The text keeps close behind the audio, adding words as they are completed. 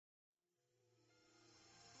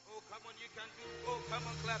Come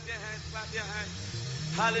on, clap your hands, clap your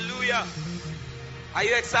hands. Hallelujah. Are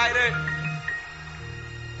you excited?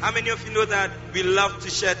 How many of you know that we love to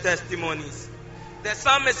share testimonies? The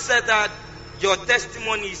psalmist said that your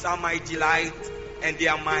testimonies are my delight and they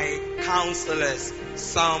are my counselors.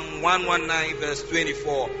 Psalm 119 verse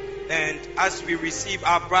 24. And as we receive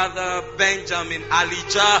our brother Benjamin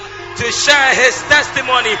Alija to share his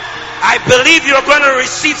testimony, I believe you're going to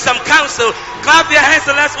receive some counsel. Clap your hands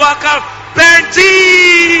and let's welcome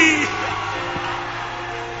Benji.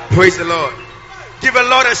 Praise the Lord. Give the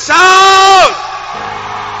Lord a shout.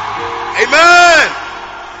 Amen.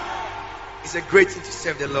 It's a great thing to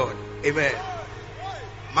serve the Lord. Amen.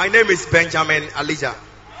 My name is Benjamin Alija.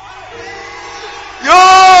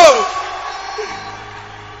 Yo!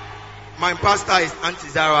 My pastor is Auntie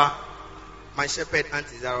Zara. My shepherd,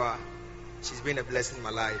 Auntie Zara. She's been a blessing in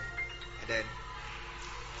my life. And then,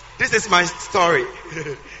 this is my story.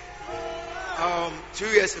 2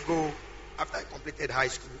 years ago, after I completed high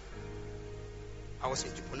school, I was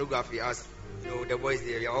into pornography. As you know, the boys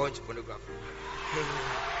there, you're all into pornography.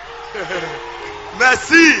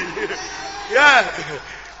 Merci. Yeah.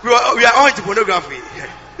 We are all into pornography.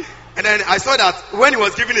 And then I saw that when he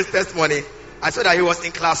was giving his testimony, I saw that he was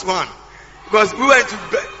in class 1. Because we went to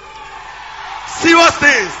serious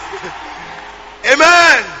things.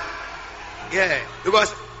 Amen. Yeah.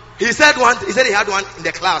 Because he said he had one in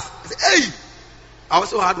the class. I said, hey, I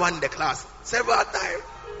also had one in the class. Several times.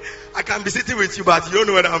 I can be sitting with you, but you don't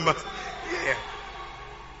know what I'm. Yeah.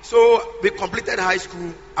 So we completed high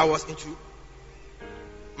school. I was into.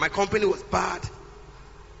 My company was bad.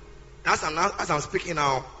 As I'm speaking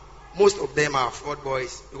now, most of them are fraud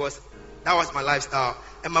boys because that was my lifestyle.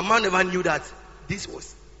 And my mom never knew that this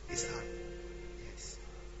was his son. Yes.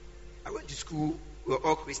 I went to school. We were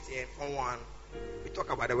all Christian. Form 1. We talk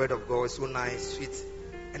about the word of God. So nice, sweet.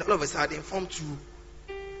 And all of a sudden, Form 2.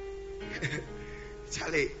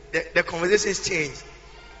 Charlie, the conversations changed.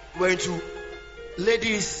 We went to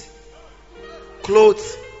ladies,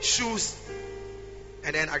 clothes, shoes.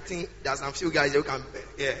 And then I think there's some few guys who can,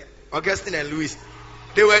 yeah, Augustine and Louis.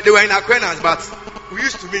 They were in acquaintance, but we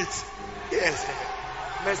used to meet. Yes.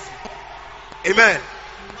 Mercy. Amen.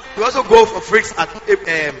 We also go for freaks at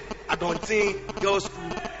Adontin girls'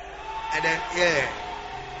 school. And then, yeah.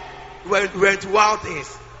 We went to wild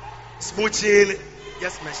things. Smooching.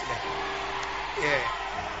 Just mention that. Yeah.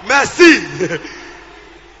 Merci.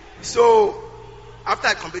 So, after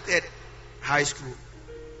I completed high school,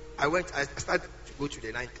 I started to go to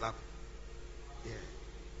the nightclub.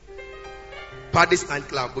 Yeah. Paddy's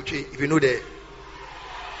nightclub, okay, if you know the.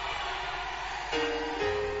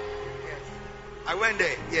 Yes. I went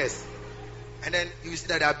there, yes. And then you see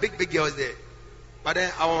that there are big girls there. But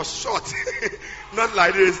then I was short. Not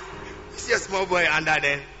like this. You see a small boy under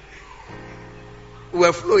then. We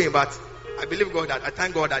were flowing, but I believe God that I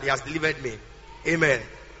thank God that He has delivered me. Amen.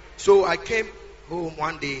 So I came home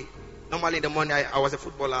one day. Normally in the morning I was a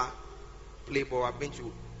footballer, play ball. I've been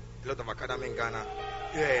to a lot of academy in Ghana.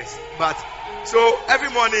 Yes. But so every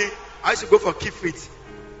morning I used to go for Keep Fit.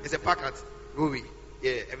 It's a park at Ruby.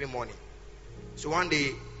 Yeah, every morning. So one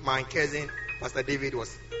day my cousin, Pastor David,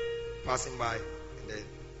 was passing by and then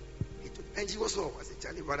he took Angie, what's up? I said,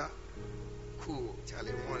 Charlie, brother. Cool,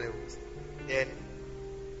 Charlie, more levels. Then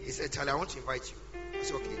he said, Charlie, I want to invite you. I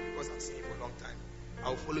said, okay, because I've seen you for a long time.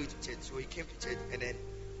 I'll follow you to church. So he came to church and then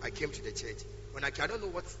I came to the church. When I don't know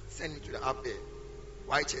what sent me to the up there.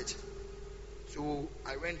 Why church? So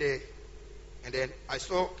I went there and then I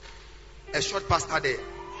saw a short pastor there.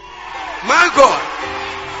 My God!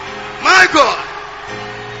 My God!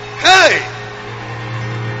 Hey!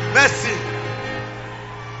 Mercy!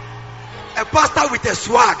 A pastor with a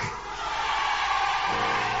swag.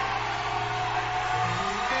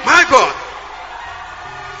 My God!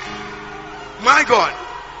 My God!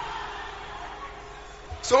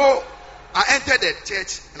 So I entered the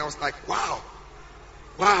church and I was like, wow,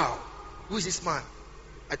 who is this man?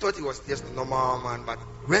 I thought he was just a normal man, but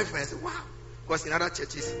reverence, wow. Because in other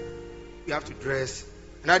churches, you have to dress.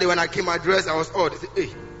 Another day when I came, I dressed, I was odd. They said, hey,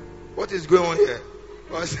 what is going on here?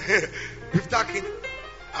 Because we've talking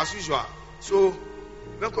as usual. So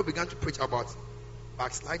when God began to preach about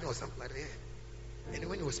backsliding or something like that, and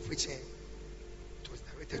when he was preaching, it was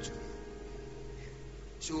directed to me.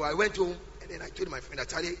 So I went home and then I told my friend,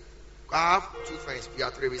 Charlie, I have 2 friends. We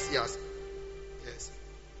are 3. We see us. Yes.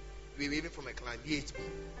 We were even from a clan, BHB.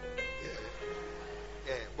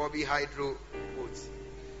 Yeah. Bobby Hydro Boats.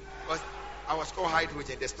 Because I was called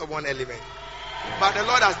hydrogen, the stubborn element. But the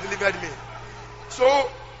Lord has delivered me. So,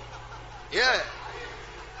 yeah.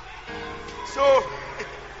 So,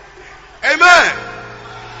 amen.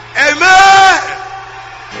 Amen.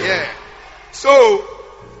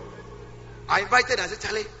 invited and said,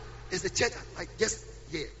 Charlie, there's a church like just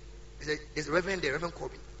here. There's a Reverend there, Reverend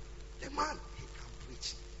Kobe. The man, he can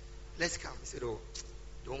preach. Let's come. He said, oh,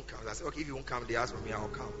 don't come. I said, okay, if you won't come, they asked for me, I'll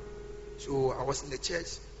come. So I was in the church.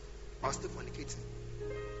 I was still fornicating.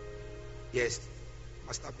 Yes.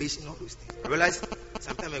 Masturbation, all those things. I realized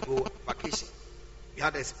some time ago, vacation.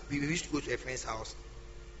 We used to go to a friend's house.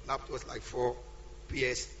 Laptop was like 4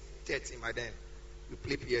 PS 13 by then. We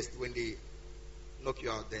play PS when they knock you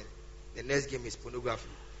out then. The next game is pornography.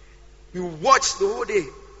 You watch the whole day.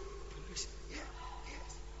 Yeah,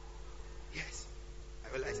 yes.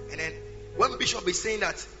 I realized. And then when Bishop is saying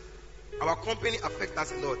that our company affects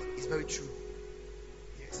us a lot, it's very true.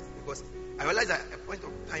 Yes, because I realized at a point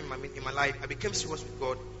of time in my life, I became serious with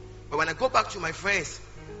God. But when I go back to my friends,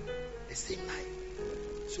 the same life.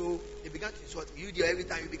 So they began to insult me. You do every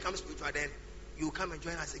time you become spiritual, then you come and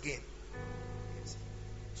join us again. Yes.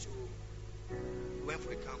 So we went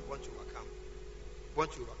for a camp, want to overcome.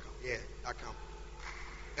 Yeah, that camp.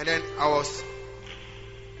 And then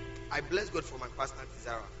I bless God for my pastor,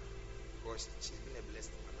 Zara, because she's been a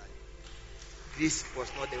blessing in my life. This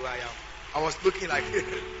was not the way I am. I was looking like yeah.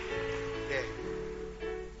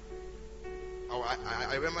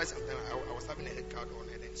 I remember sometime I was having a head count on,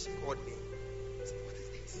 and then she called me. I said, what is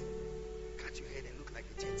this? Cut your head and look like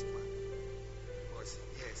a gentleman. Because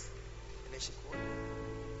yes. And then she called me.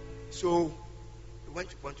 So we went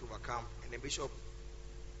to overcome, and the bishop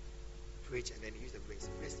preached, and then he used the verse,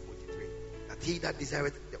 1 Timothy 3, that he that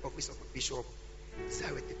desireth the office of a bishop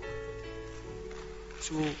desireth the God.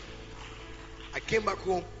 So I came back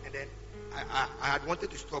home, and then I had wanted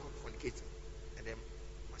to stop fornicating and then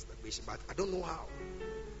masturbation, but I don't know how.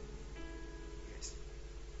 Yes.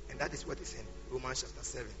 And that is what is in Romans chapter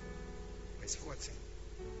 7, verse 14.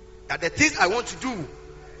 That the things I want to do,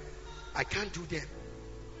 I can't do them.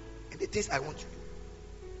 And the things I want to do,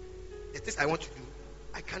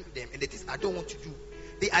 I can't do them. And the things I don't want to do,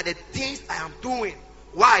 they are the things I am doing.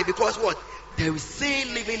 Why? Because what? There is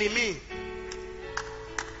sin living in me.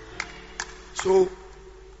 So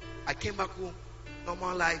I came back home,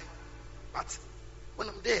 normal life, but when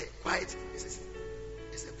I'm there, quiet, there's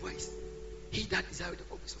a voice. He that desires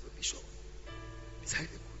the office of a bishop desires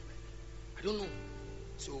the good life. I don't know.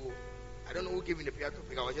 So I don't know who gave me the prayer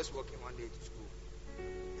topic. I was just walking one day to school,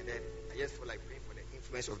 and then I just felt like praying for the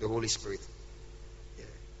influence of the Holy Spirit. Yeah.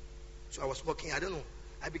 So I was walking. I don't know.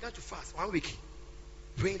 I began to fast 1 week,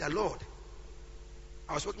 praying the Lord.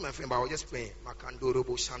 I was walking with my friend, but I was just praying.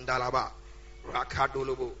 Makandorobo Shandalaba.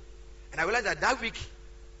 And I realized that week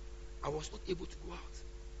I was not able to go out.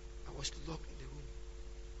 I was locked in the room,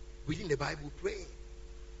 reading the Bible, praying.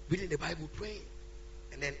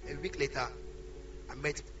 And then a week later, I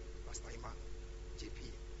met Pastor Iman,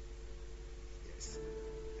 JP. Yes.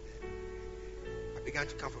 And then I began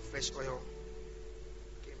to come for fresh oil.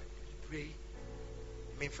 I came and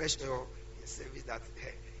pray. Fresh oil is a service that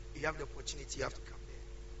if you have the opportunity, you have to come there.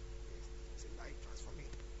 Yes. It's a life transforming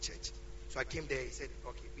church. So I came there, he said,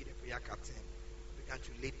 okay, be the prayer captain. I began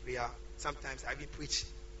to lead prayer. Sometimes I even preach.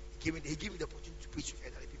 He gave me the opportunity to preach to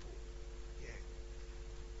elderly people. Yeah.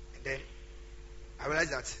 And then I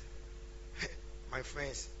realized that my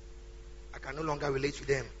friends, I can no longer relate to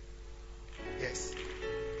them. Yes.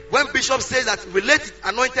 When Bishop says that relate to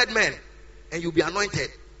anointed men and you'll be anointed,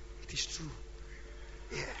 it is true.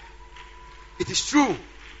 Yeah. It is true.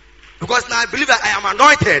 Because now I believe that I am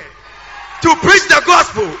anointed to preach the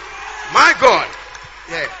gospel. My God.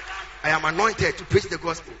 Yeah. I am anointed to preach the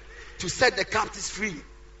gospel, to set the captives free.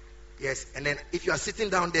 Yes. And then if you are sitting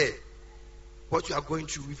down there, what you are going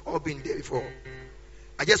through, we've all been there before.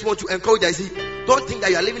 I just want to encourage you. See, don't think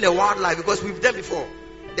that you are living a wild life, because we've done before.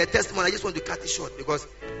 The testimony, I just want to cut it short, because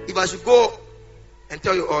if I should go and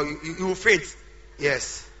tell you, or you will faint.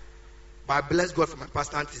 Yes. But I bless God for my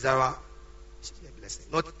pastor, Auntie Zara. She's been a blessing.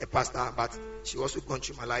 Not a pastor, but she also gone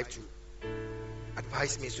through my life to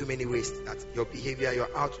advise me in so many ways that your behavior, your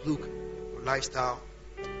outlook, your lifestyle,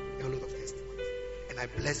 a lot of testimonies. And I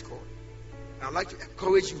bless God. And I'd like to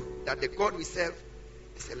encourage you that the God we serve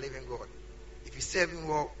is a living God. If you serve Him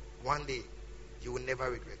well, one day you will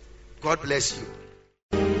never regret. God bless you.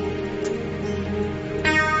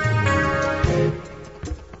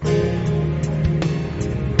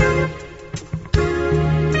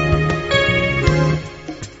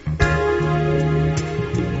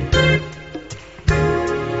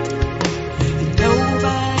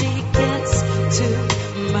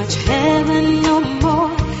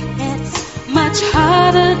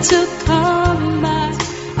 Harder to come by.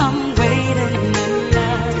 I'm waiting in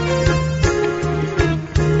line,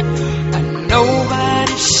 and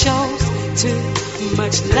nobody shows too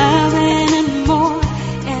much love anymore.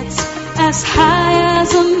 It's as as high as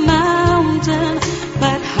a mountain,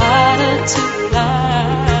 but harder to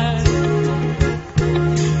climb.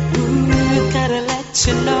 Ooh, gotta let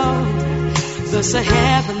you know, there's a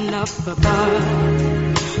heaven up above,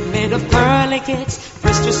 made of pearly gates,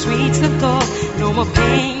 crystal sweet to gold. No more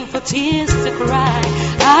pain for tears to cry.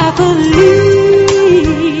 I believe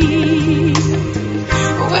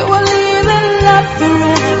we will live in love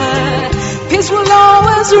forever. Peace will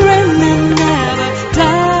always reign and never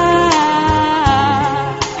die.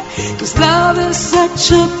 'Cause love is such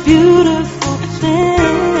a beautiful thing.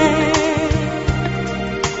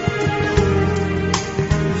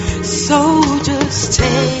 So just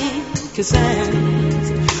take his hands,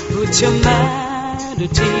 put your mind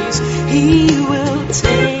at ease. He will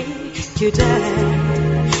take you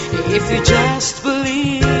down if you just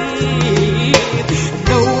believe.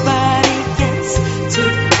 Nobody gets to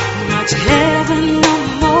much heaven no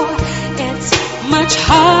more. It's much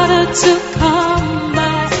harder to come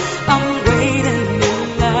by. I'm waiting in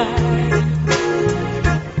line,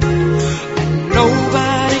 and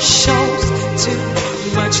nobody shows too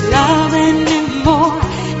much love anymore.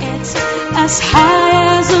 It's as high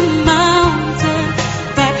as a mountain,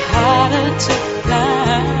 but harder to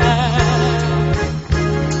climb.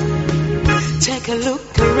 Take a look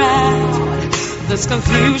around, there's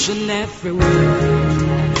confusion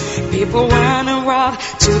everywhere. People running rough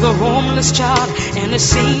to the homeless child, and it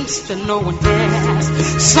seems that no one cares.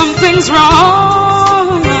 Something's wrong.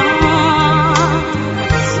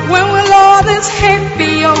 When will all this hate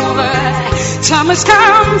be over? Time has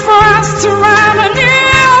come for us to write a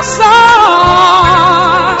new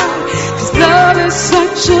song. 'Cause love is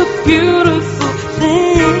such a beautiful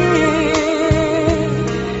thing.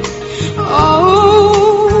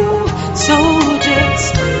 Oh, so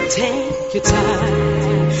just take your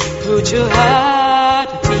time, put your heart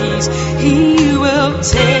at ease. He will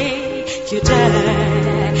take you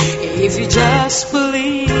down if you just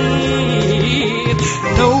believe.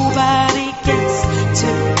 Nobody gets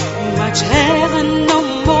too much heaven no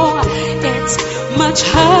more. It's much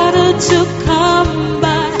harder to come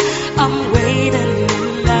by. I'm waiting in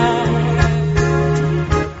line,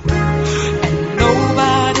 and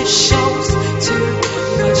nobody shows too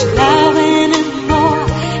much love anymore.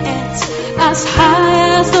 It's as high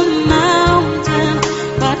as a mountain,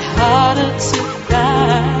 but harder to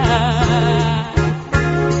climb.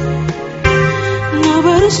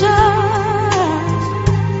 Nobody shows.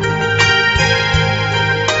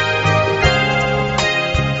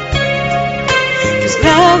 'Cause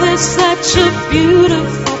love is such a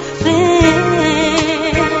beautiful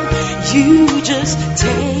thing. You just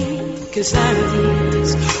take his hands,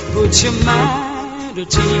 put your mind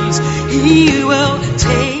at ease. He will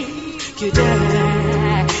take you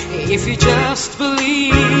down if you just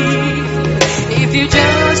believe. If you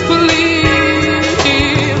just believe.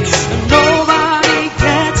 Nobody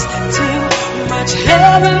gets too much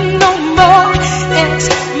heaven no more. It's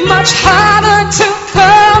much harder to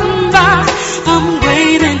come by. I'm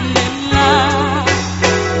waiting in line,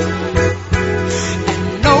 and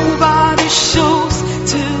nobody shows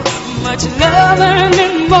too much love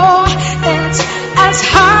anymore. It's as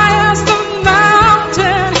high as the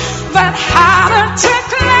mountain, but harder to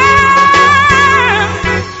climb.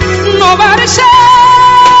 Nobody shows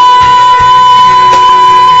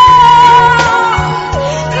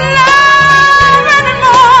love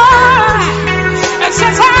anymore. It's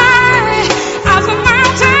as high as a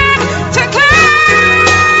mountain to climb.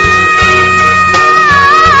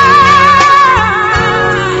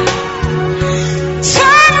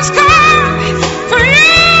 Time has come for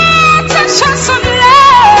you to show some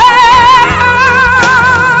love.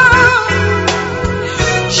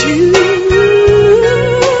 You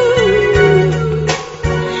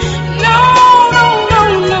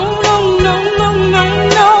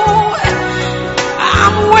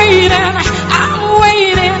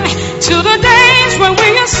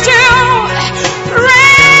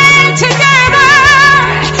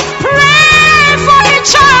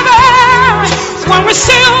we're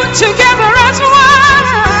still together as one.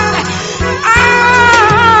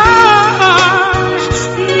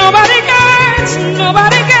 Nobody gets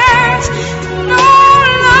no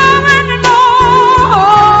love anymore.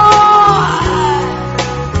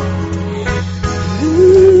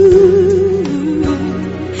 Ooh,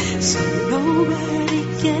 so nobody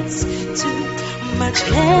gets too much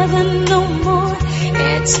heaven no more.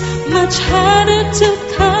 It's much harder to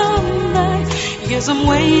come by. Yes, I'm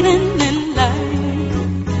waiting in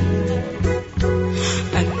line,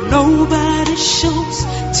 and nobody shows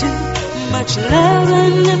too much love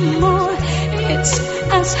anymore. It's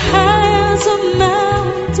as high as a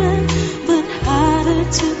mountain, but harder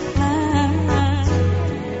to climb.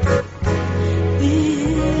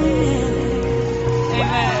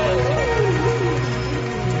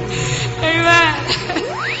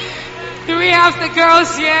 of the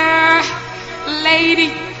girls here,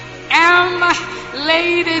 Lady M,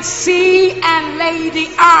 Lady C, and Lady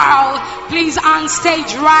R, please on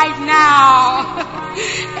stage right now.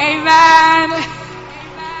 Amen.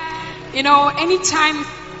 You know, anytime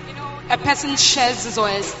a person shares his or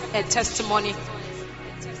a testimony,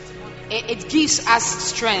 it gives us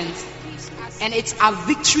strength, and it's our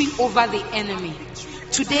victory over the enemy.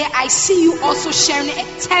 Today I see you also sharing a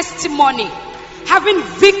testimony, having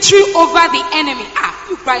victory over the enemy.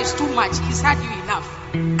 You cry is too much. He's had you enough.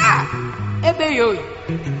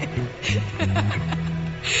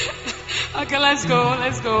 Okay, let's go.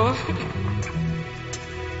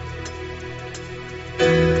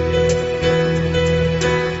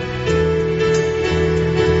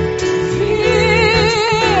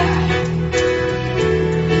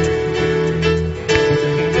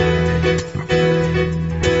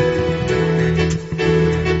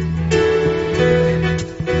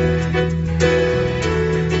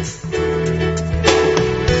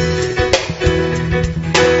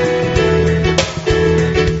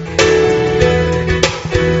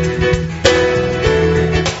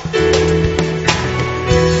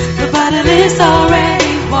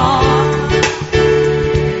 Already won.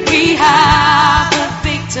 We have the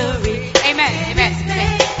victory. Amen.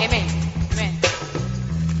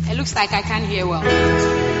 It looks like I can't hear well.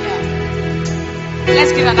 Yeah.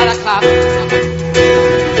 Let's give another clap.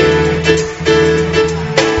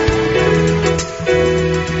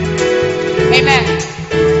 Amen.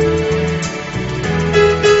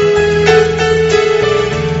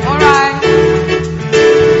 All right.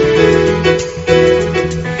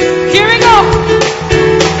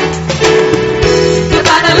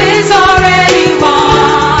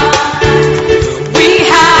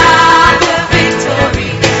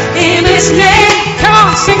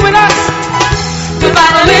 Sing with us. The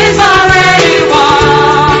battle is already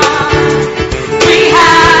won. We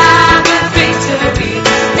have the victory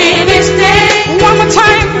in His name. One more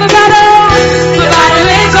time. The battle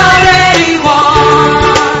is already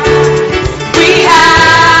won. We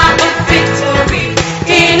have the victory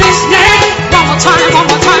in His name. One more time.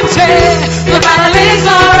 Say, the battle is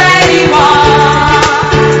already won.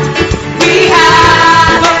 We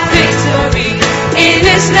have the victory in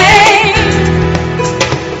His name.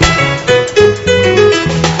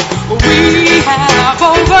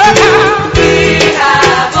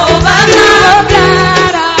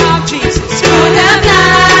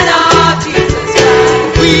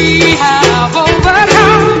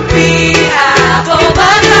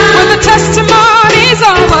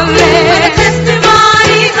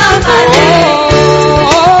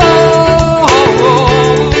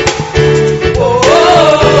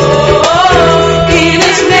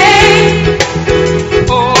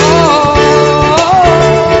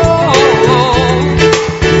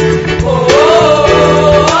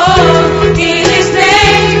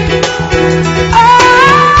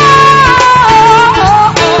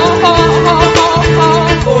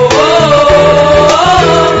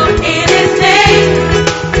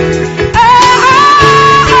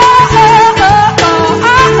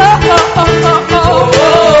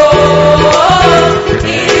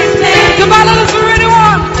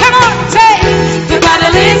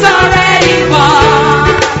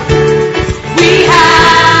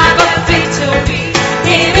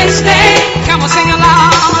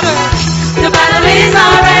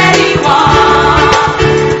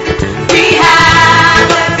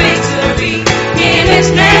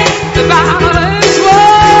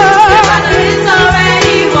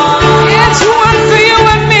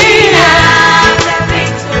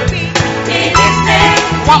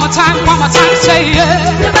 One more time, say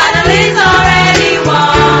yeah. The battle is already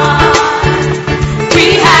won.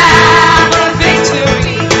 We have the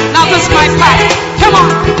victory. Now this is my part. Come on,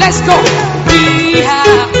 let's go. We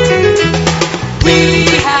have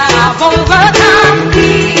overcome.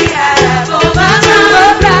 We have overcome.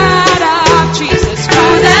 The blood of Jesus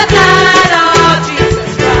Christ. The blood of Jesus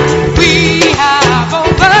Christ. We have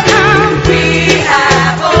overcome. We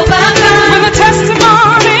have overcome. With the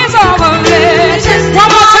testimonies of a legend. One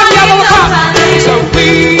more time. So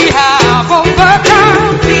we have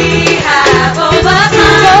overcome. We have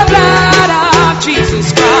overcome. The blood of Jesus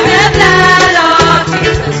Christ. The blood of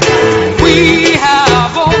Jesus Christ. We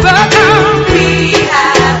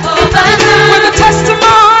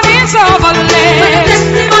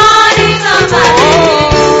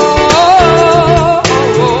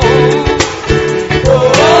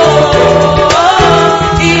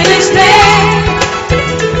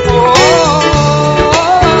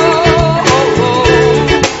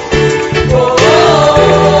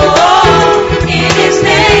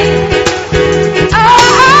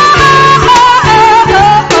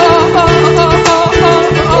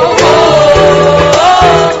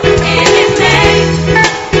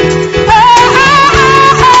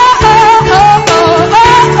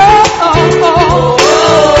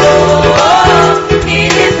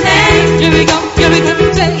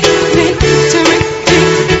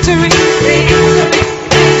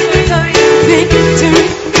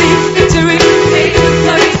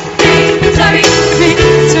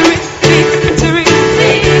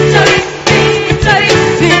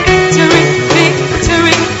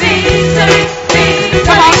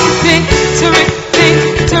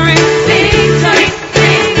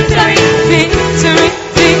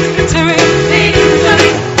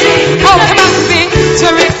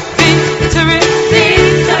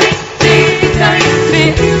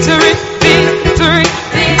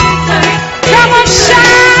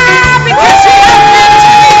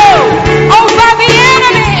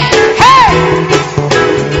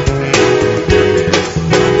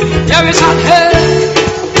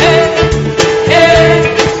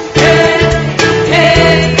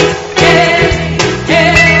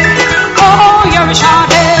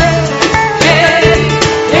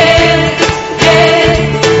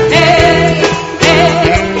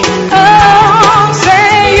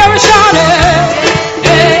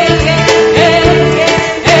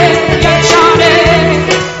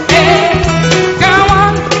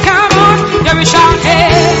Every shout, hey,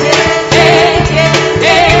 hey, hey,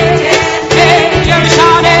 hey, hey. Every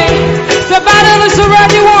shout, hey. The battle is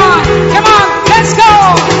already won. Come on, let's go.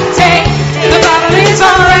 Say, the battle is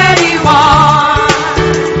already won.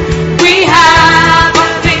 We have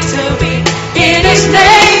a victory in His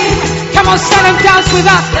name. Come on, stand and dance with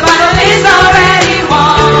us. The battle is already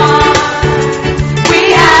won.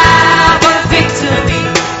 We have a victory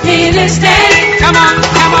in His name. Come on,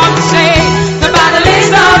 say, the battle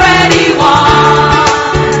is already won.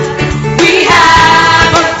 We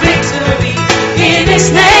have a victory in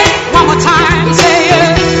His name. One more time, say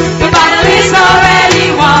it. The battle is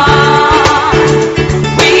already won.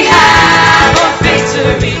 We have a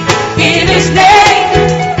victory in His name.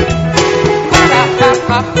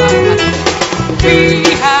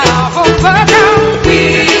 We have overcome. We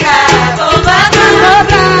have overcome. The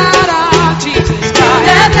blood of Jesus Christ.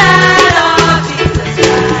 The blood of Jesus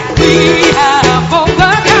Christ. We have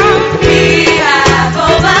overcome. We have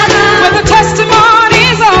overcome. With the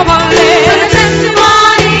testimonies of our lips. With the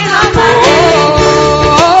testimonies of our lips.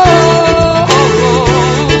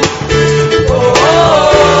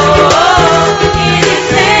 In His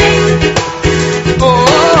name.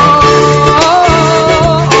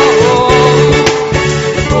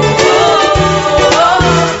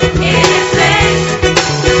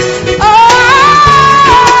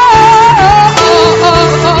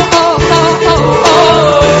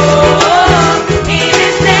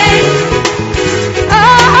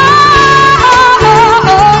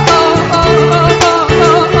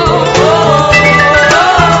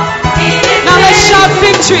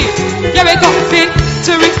 Victory. Here we go.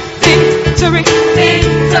 Victory, victory,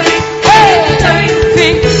 victory. Hey! Victory,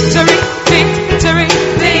 victory, victory,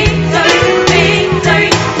 victory,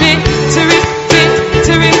 victory,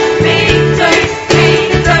 victory, victory,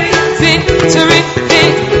 victory, victory,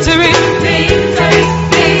 victory,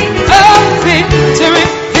 victory. Oh, victory,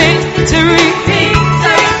 victory,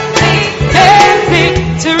 victory, hey,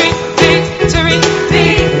 victory, victory,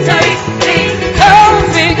 victory, oh,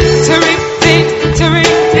 victory, victory,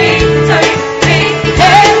 victory,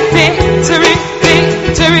 hey, victory,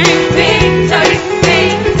 victory, victory,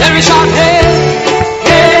 every shout, hey,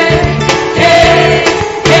 hey, hey,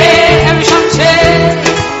 hey, every shout, hey,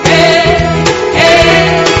 hey, hey,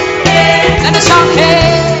 hey, let us shout, hey,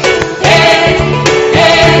 hey,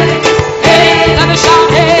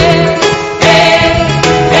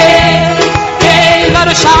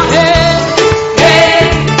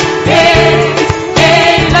 hey,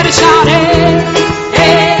 hey, let us shout, hey,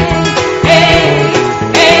 hey, hey,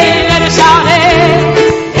 hey, let us shout, hey,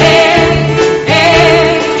 hey, hey,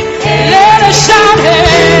 hey, let us shout, hey.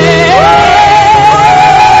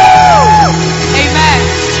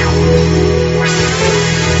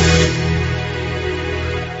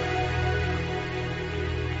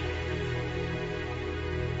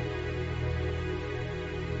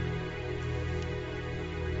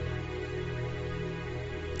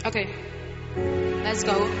 Okay, let's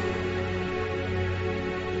go.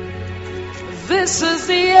 This is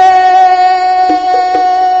the end.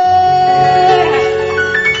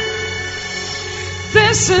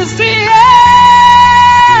 This is the end.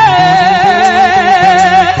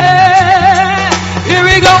 Here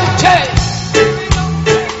we go, Jay.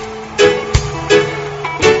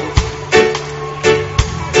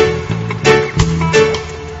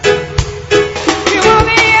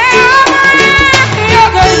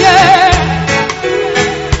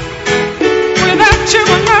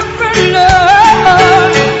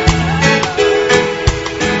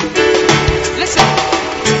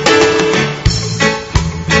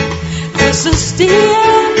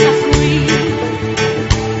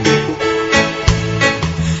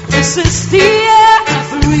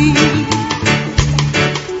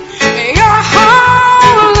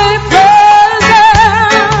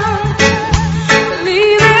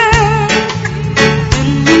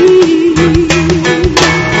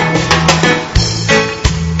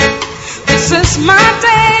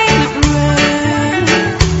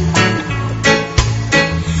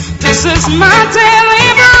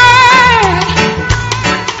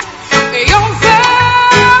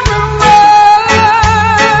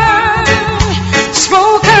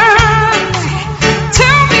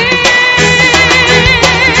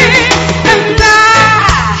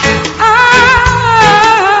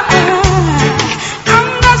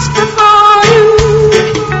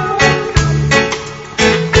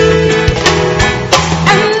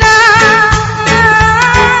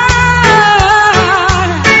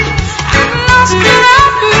 Lost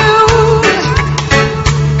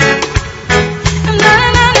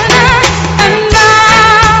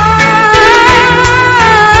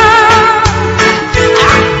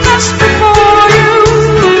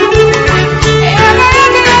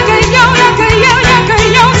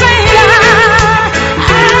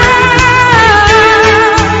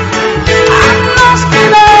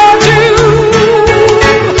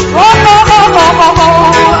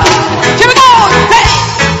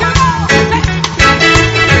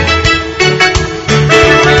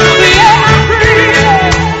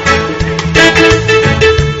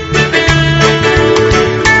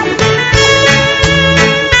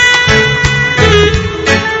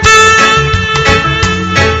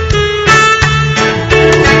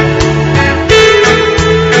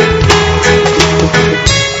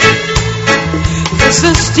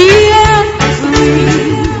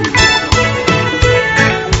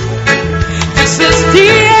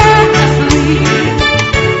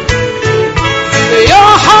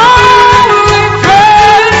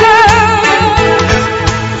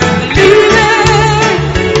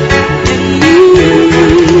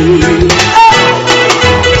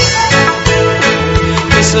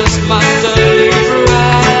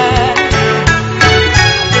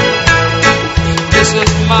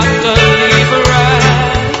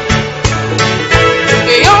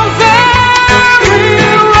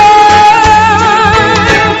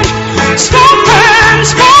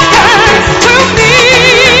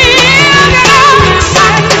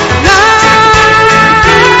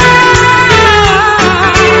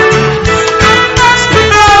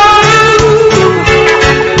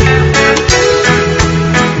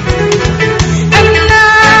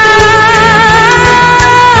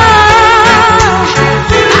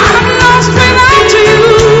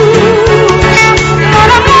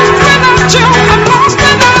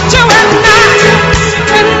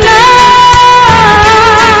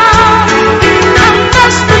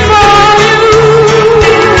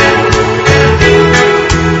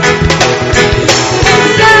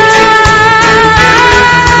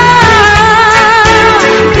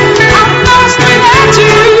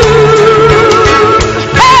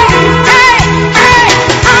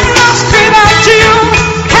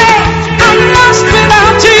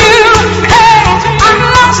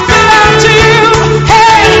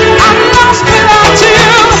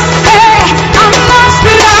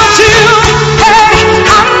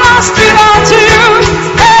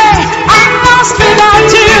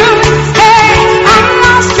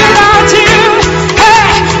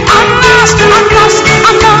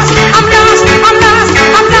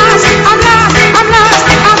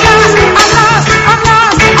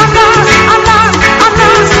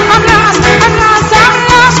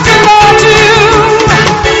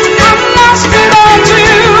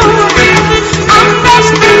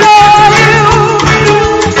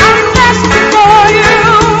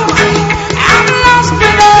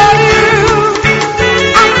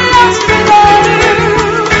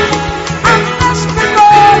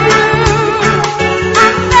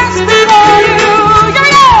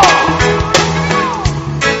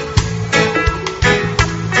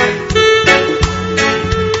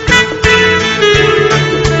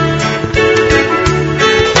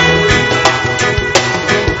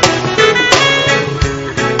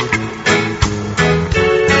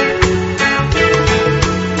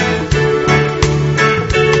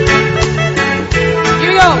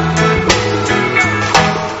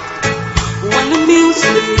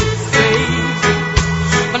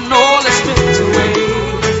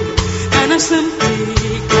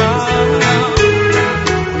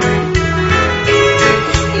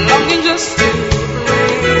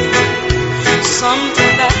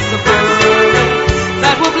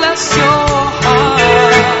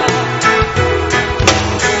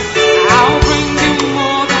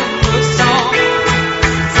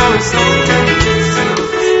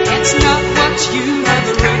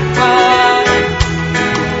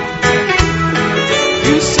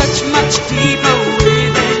to such much deeper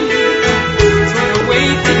within. Throw away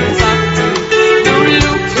things I do. You're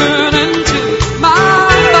looking into my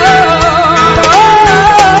heart.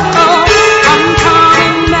 I'm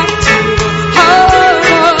coming back to the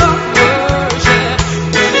heart of worship.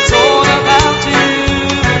 When it's all about you,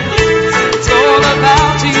 it's all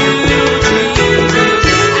about you,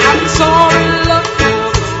 Jesus. I'm so in love for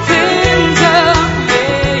the things I've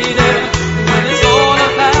made. When it's all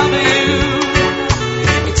about you,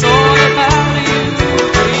 it's all about you,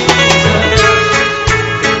 Jesus.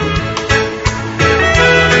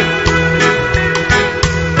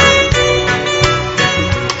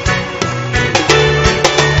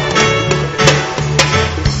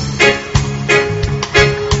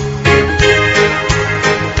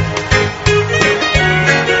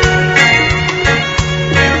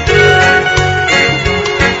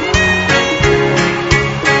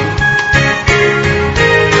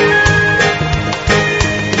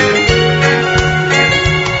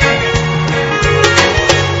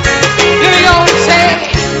 They always say,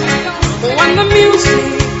 when the music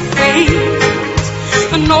fades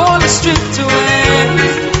and all is stripped away,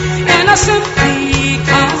 and I simply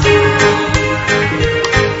come,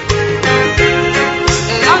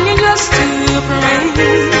 longing just to pray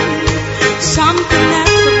something at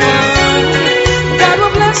the word that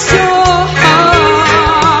will bless your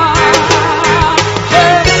heart.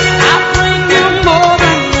 Hey, I bring you more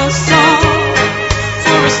than a song,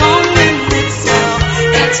 for a song in itself,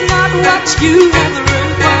 it's not what you have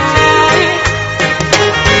required.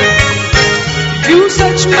 You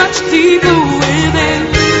search much deeper within,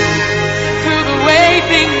 through the way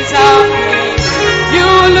things are made.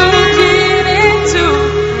 You're looking into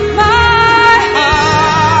my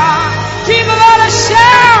heart. People ought to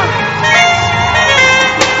shout.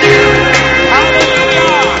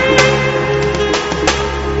 Hallelujah.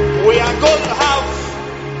 We are going to have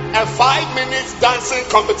a 5-minute dancing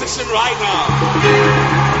competition right now.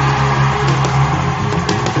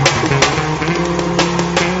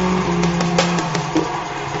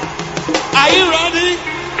 Are you ready?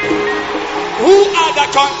 Who are the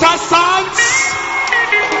contestants?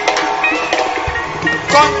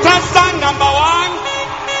 Contestant number 1,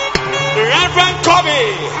 Reverend Kobe.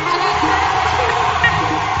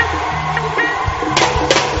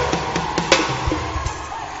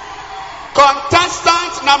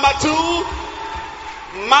 Contestant number 2,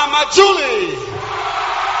 Mama Julie.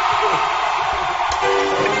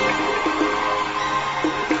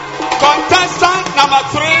 Contestant number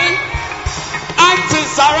 3, Auntie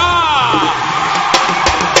Sarah.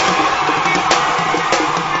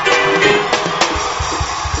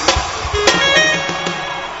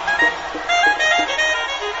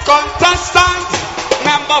 Contestant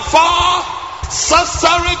number 4,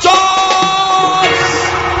 Sister Rejoice.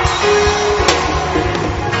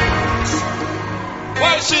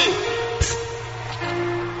 Where is she?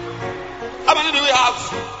 How many do we have?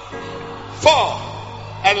 4.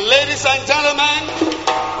 And ladies and gentlemen,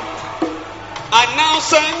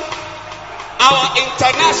 announcing our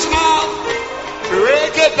international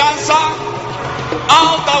reggae dancer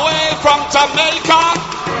all the way from Jamaica.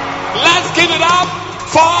 Let's give it up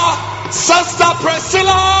for Sister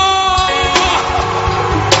Priscilla.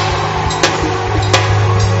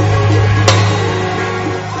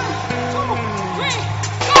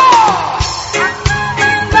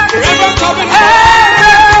 Reverend Copenhagen.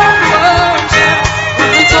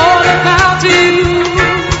 It's all about you.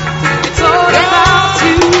 It's all about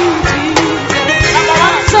you, Jesus.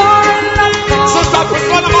 I'm so in love for Sister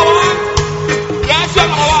Priscilla number 1. Yes, you're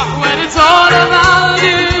number 1. when it's all about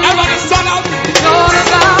you. Everybody stand up. It's all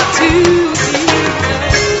about you,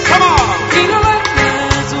 Jesus. Come on. You know what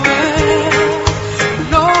there's a way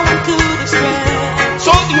no one could express.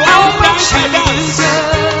 So you How all much dance you and dance.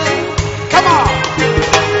 deserve. Come on.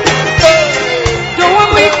 No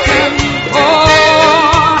one we can pour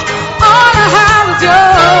on a house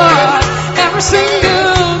joy every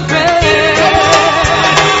single day.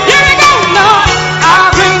 Here we go, Lord.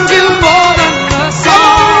 I bring you more than the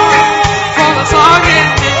song, for the song in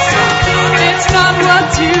itself, it's not what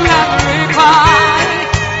you have required.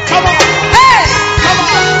 Come on. Hey, Come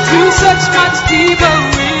on. to such much deeper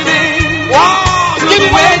within. Wow. Through Give the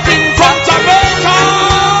it way up things from are Jamaica.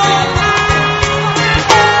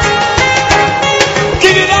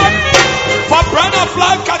 Give it up for Bread of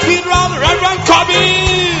Life Cathedral, Reverend Kobe.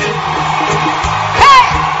 Hey,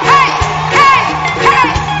 hey, hey, hey,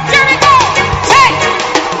 here we go. Hey,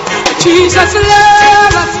 Jesus'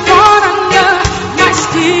 love has gone under my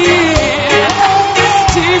skin.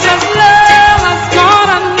 Jesus' love has gone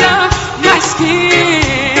under my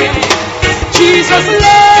skin. Jesus'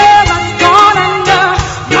 love has gone under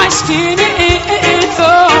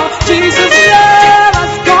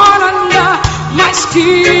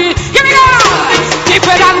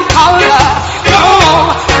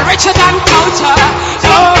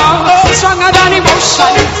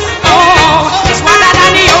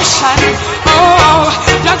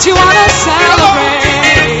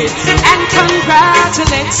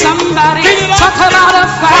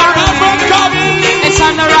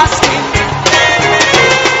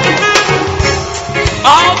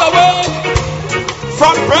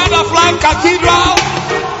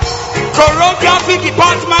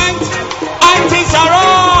department, Auntie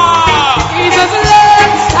Sarah. Jesus'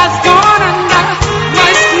 love has gone under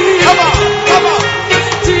my skin. Come on, come on.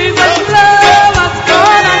 Jesus' love has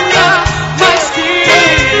gone under my skin.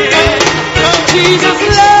 Jesus'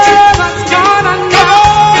 love has gone under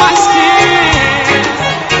my skin.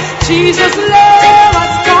 Jesus' love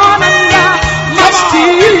has gone under my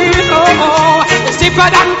skin. Oh, it's deeper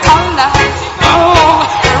than color. Oh,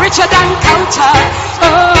 richer than culture.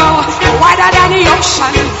 Oh, wider than the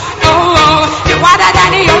ocean. Oh, wider than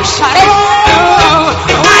the ocean. Oh,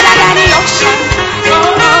 wider than the ocean.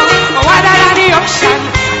 Oh, wider than the ocean.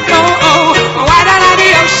 Oh, wider than the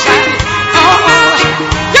ocean. Oh,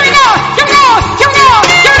 here we go, here we go, here we go,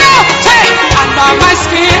 here we go. Say, under my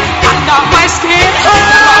skin, under my skin.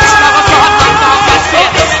 The Lord's love is gone under my skin,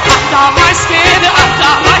 under my skin,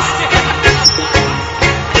 under my skin.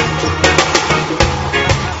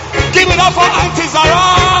 Give it up for Auntie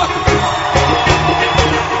Sarah.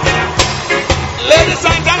 Ladies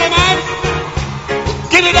and gentlemen,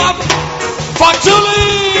 give it up for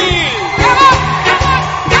Julie. Come on, come on,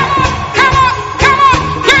 come on, come on, come on.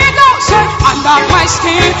 Here you go. Say, under my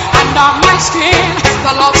skin, under my skin.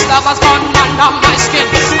 The Lord's love has gone under my skin,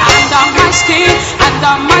 under my skin,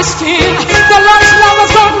 under my skin. The Lord's love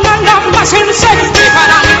has gone under my skin. Say, deeper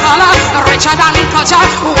than color, richer than culture,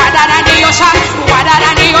 wider than the ocean, wider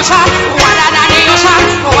than the ocean, wider than the ocean,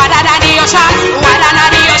 wider than the ocean, wider than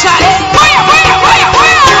the ocean. Fire, fire, fire,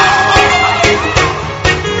 fire.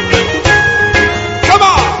 Come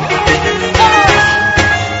on.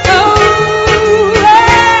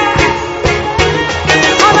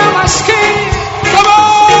 Under my skin, Come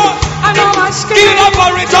on. under my Give skin, it up for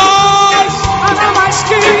Rejoice. under my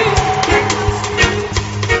skin.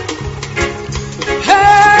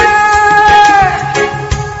 Hey,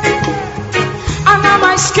 under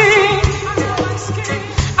my skin,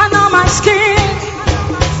 under my skin,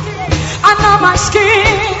 under my skin.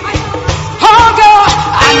 Oh God,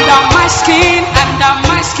 under my skin, under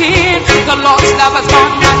my skin. The Lord's love has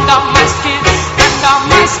gone under my skin, under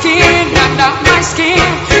my skin, under my skin.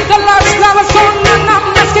 The Lord's love has gone under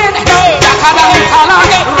my skin. Darker than color,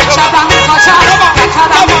 richer than culture. Darker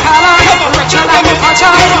than color, richer than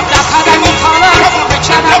culture. Darker than color,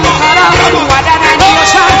 richer than color. Wider than the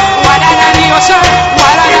ocean, wider than the ocean,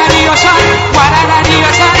 wider than the ocean, wider than the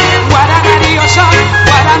ocean, wider than the ocean,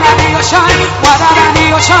 wider than the ocean, wider than the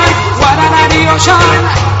ocean, wider than the ocean.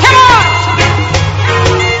 Come on!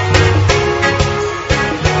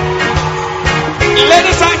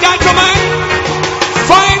 Ladies and gentlemen,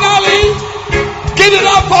 finally, give it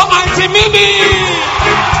up for Auntie Mimi.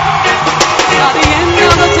 At the end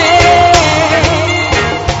of the day,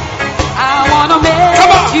 I wanna make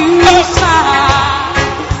Come on. you smile.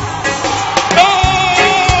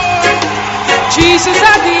 Hey. Jesus,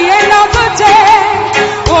 at the end of the day,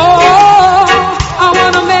 oh, I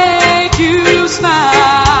wanna make you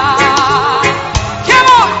smile. Come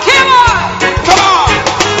on, come on. Come on.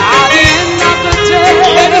 At the end of the day,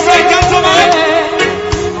 Ladies and gentlemen,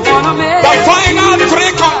 I wanna make the final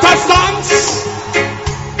three contestants.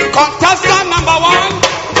 Contestant number 1,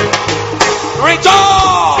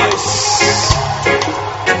 Rejoice.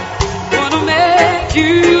 wanna make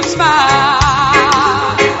you smile.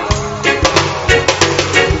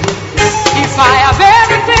 If I have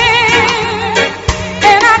everything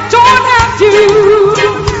and I don't have you,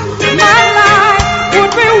 my life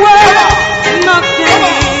would be worth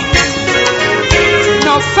nothing.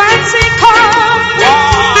 No fancy car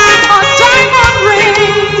or diamond ring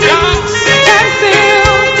Yes. can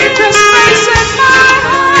fill this space in my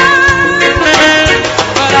heart.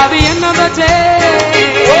 But at the end of the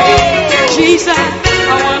day, Jesus,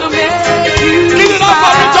 I wanna make you Give it up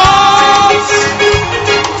for smile. Rejoice.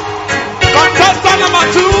 Contestant number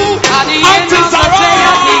 2, At the end Auntie of the day,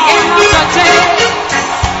 at the end of Sarah. the day,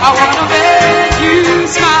 I wanna make you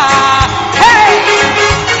smile. Hey,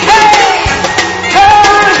 hey,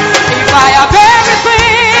 hey. If I have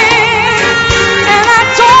everything and I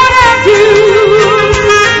don't have you,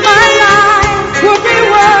 my life would be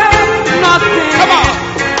worth nothing. Come on.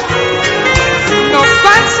 No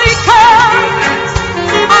fancy car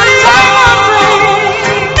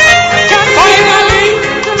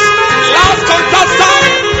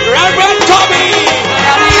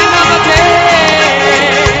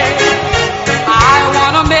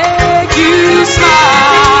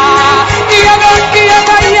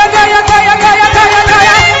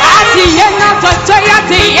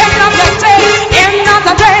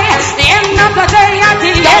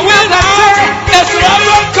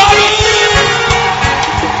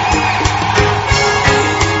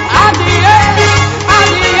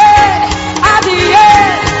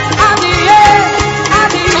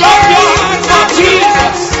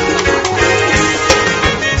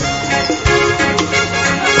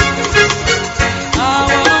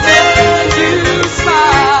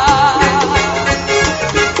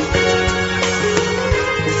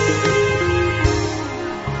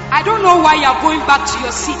are going back to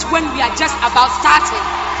your seat when we are just about starting?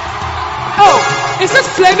 Oh, is this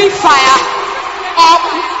flaming fire? Oh,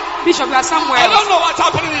 Bishop, you are somewhere else. I don't know what's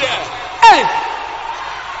happening here. Hey.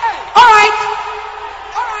 All right.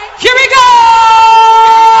 Here we go.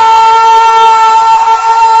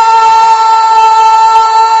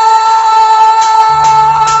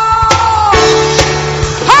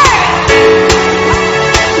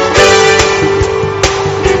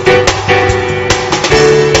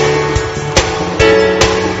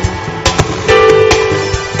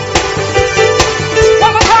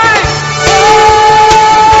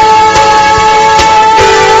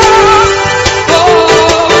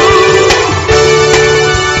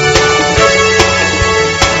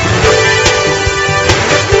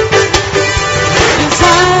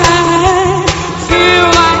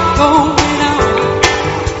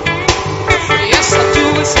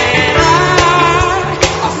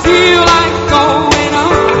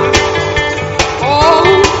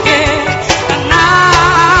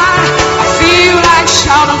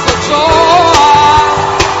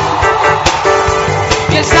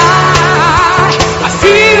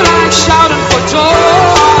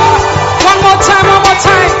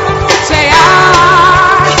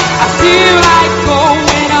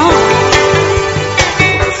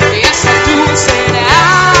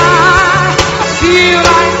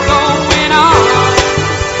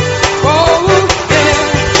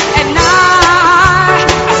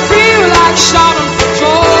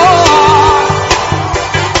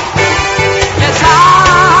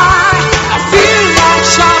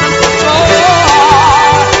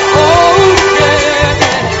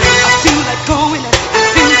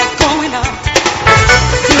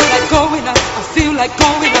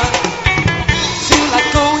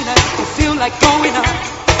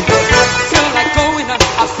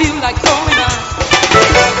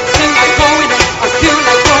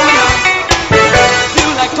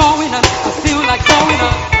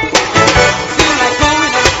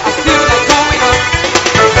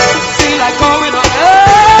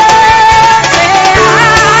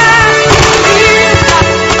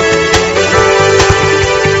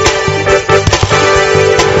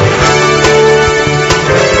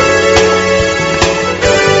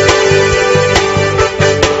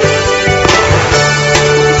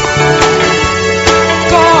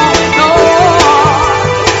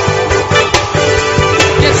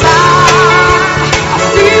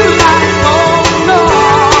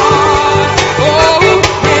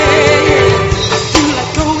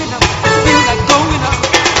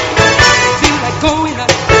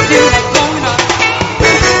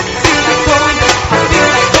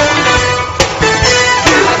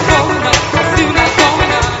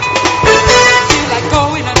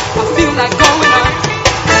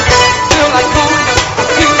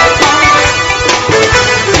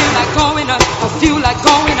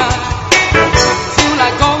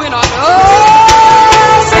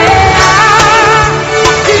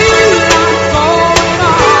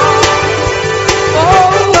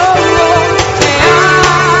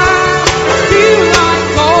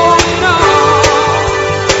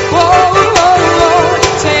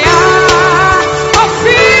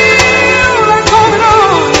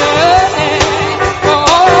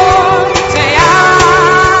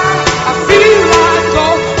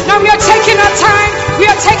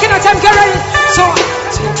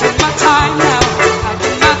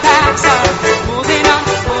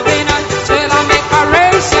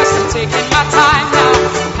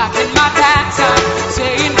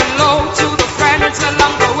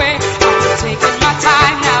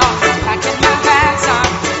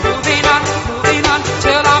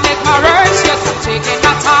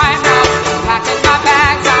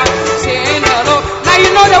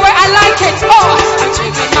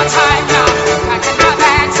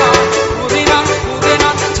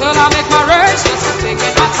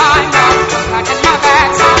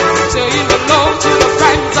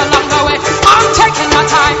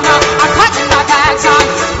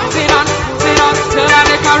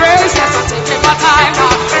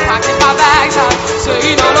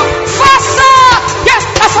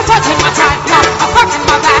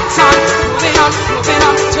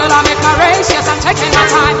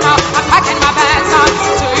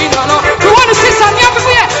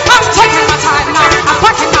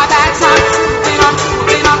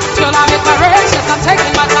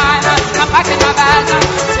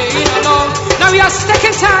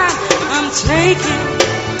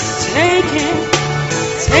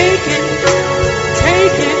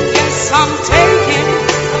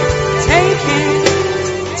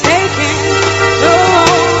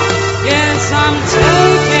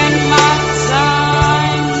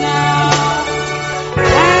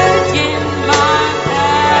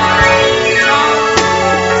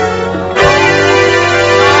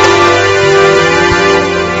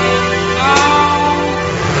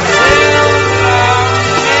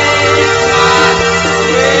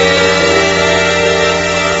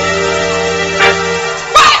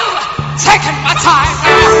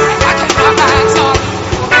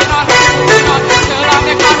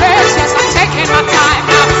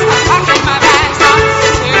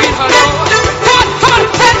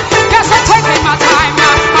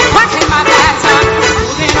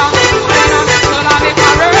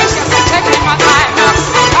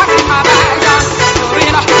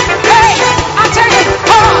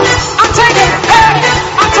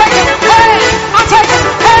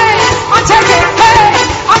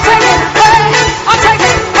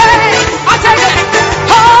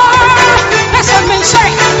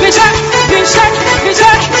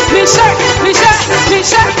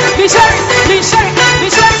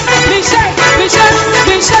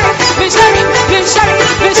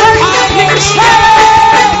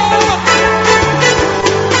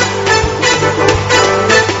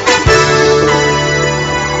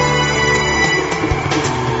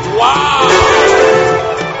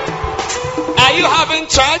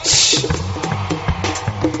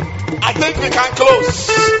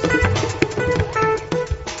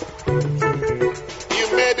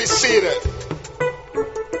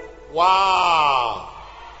 Wow.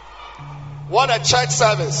 What a church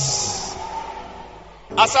service.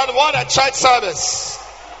 I said, what a church service.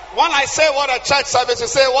 When I say what a church service, you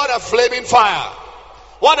say, what a flaming fire.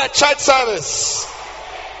 What a church service.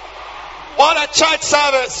 What a church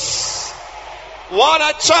service. What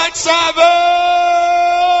a church service.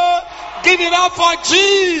 Give it up for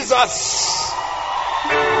Jesus.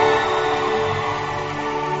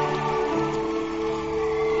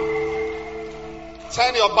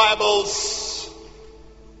 Turn your Bibles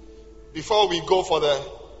before we go for the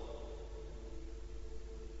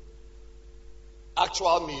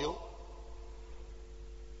actual meal.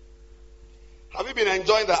 Have you been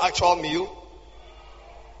enjoying the actual meal?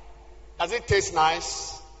 Does it taste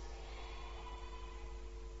nice?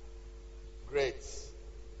 Great.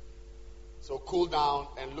 So cool down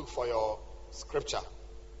and look for your scripture.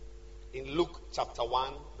 In Luke chapter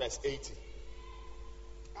 1 verse 80.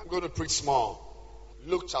 I'm going to preach small.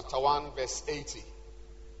 Luke chapter 1 verse 80.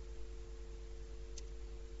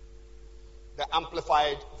 The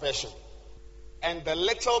Amplified Version. And the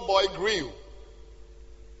little boy grew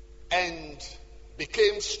and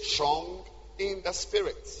became strong in the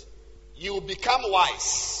spirit. You become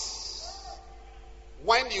wise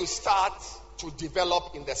when you start to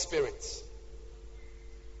develop in the spirit.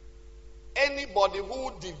 Anybody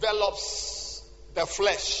who develops the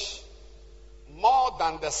flesh more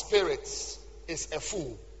than the spirit is a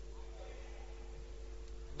fool.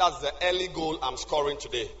 That's the early goal I'm scoring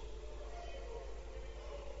today.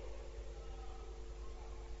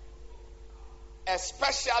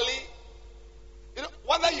 Especially,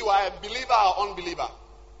 whether you are a believer or unbeliever,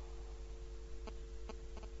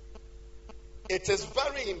 it is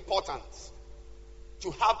very important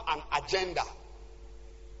to have an agenda.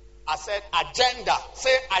 I said agenda.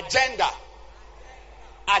 Say agenda.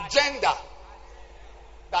 Agenda.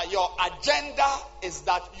 That your agenda is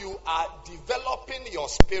that you are developing your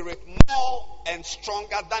spirit more and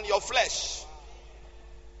stronger than your flesh.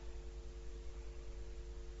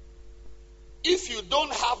 If you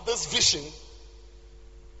don't have this vision,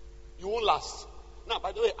 you won't last. Now,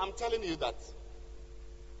 by the way, I'm telling you that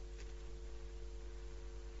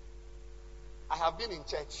I have been in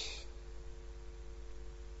church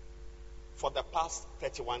for the past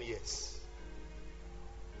 31 years.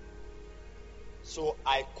 So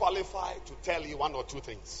I qualify to tell you one or two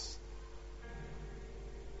things.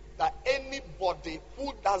 That anybody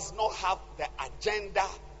who does not have the agenda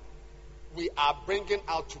we are bringing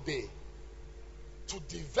out today to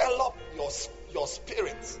develop your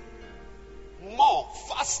spirit more,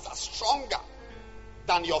 faster, stronger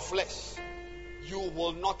than your flesh, you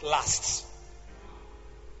will not last.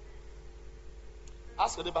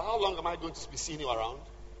 Ask your neighbor, how long am I going to be seeing you around?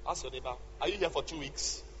 Ask your neighbor, are you here for 2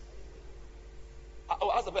 weeks?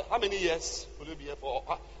 How many years will you be here for?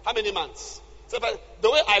 How many months? So, the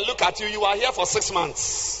way I look at you, you are here for 6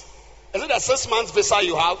 months. Is it a 6 months visa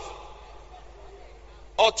you have?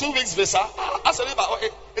 Or 2 weeks visa? Ask your neighbor,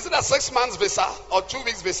 is it a 6 months visa or 2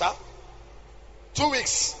 weeks visa? 2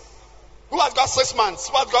 weeks. Who has got 6 months?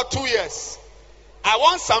 Who has got 2 years? I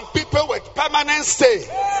want some people with permanent stay.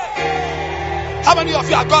 How many of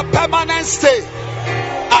you have got permanent stay?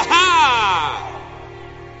 Aha!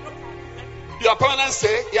 Your permanent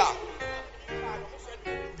stay? Yeah.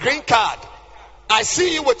 Green card. I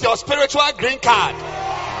see you with your spiritual green card.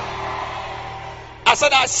 I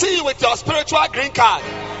said, I see you with your spiritual green card.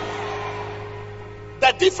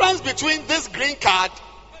 The difference between this green card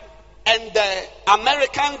and the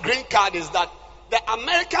American green card is that the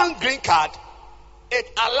American green card, it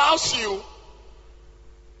allows you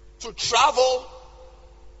to travel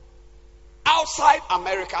outside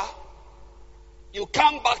America. You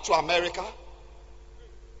come back to America.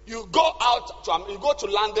 You go you go to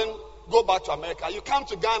London, go back to America. You come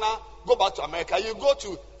to Ghana, go back to America. You go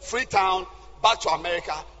to Freetown, back to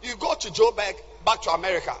America. You go to Joburg, back to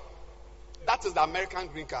America. That is the American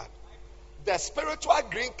green card. The spiritual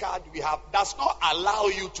green card we have does not allow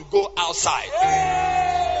you to go outside.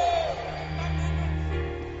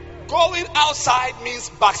 Going outside means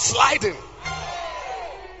backsliding.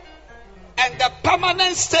 And the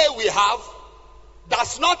permanent stay we have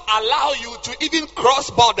does not allow you to even cross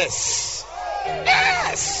borders.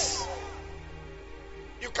 Yes.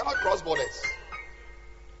 You cannot cross borders.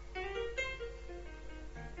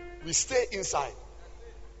 We stay inside.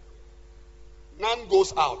 None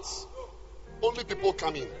goes out. Only people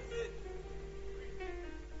come in.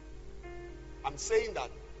 I'm saying that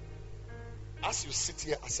as you sit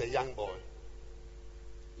here as a young boy,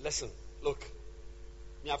 listen, look,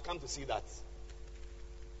 me, I've come to see that.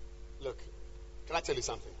 Look, can I tell you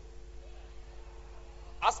something?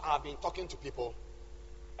 As I've been talking to people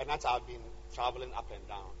And that's how I've been traveling up and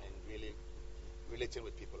down and really relating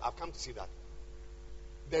with people. I've come to see that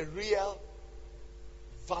the real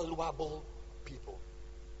valuable people,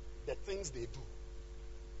 the things they do,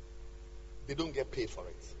 they don't get paid for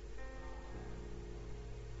it.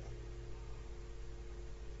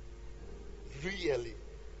 Really.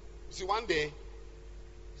 See, one day,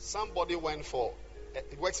 somebody went for,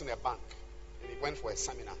 he works in a bank, and he went for a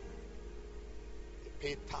seminar. He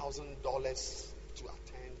paid $1,000 to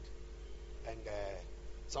attend, and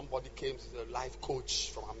somebody came to the life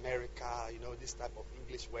coach from America, this type of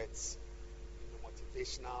English words,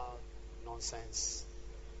 motivational nonsense.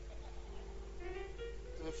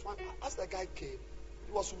 So as the guy came,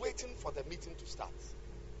 he was waiting for the meeting to start.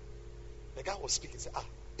 The guy was speaking, said,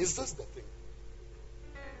 is this the thing?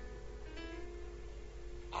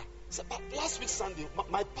 So, but last week Sunday,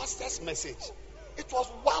 my pastor's message, it was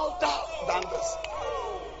wilder than this.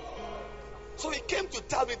 So he came to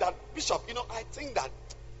tell me that, Bishop, I think that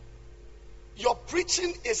your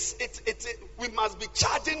preaching is, we must be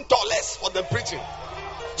charging dollars for the preaching.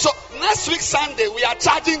 So next week Sunday, we are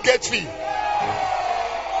charging gate fee.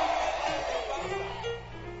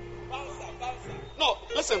 No,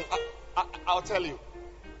 listen, I'll tell you.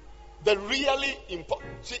 The really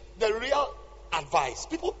important, the real advice.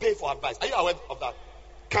 People pay for advice. Are you aware of that?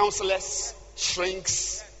 Counselors,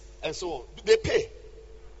 shrinks, and so on. They pay.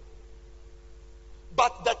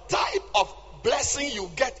 But the type of blessing you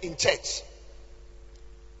get in church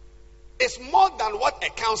is more than what a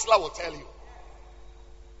counselor will tell you.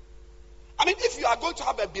 I mean, if you are going to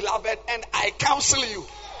have a beloved and I counsel you.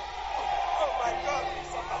 Oh my God.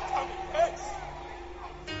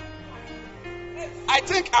 I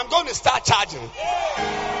think I'm going to start charging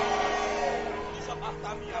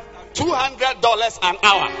 $200 an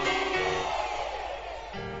hour.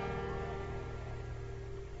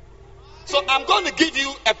 So I'm going to give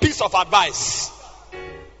you a piece of advice.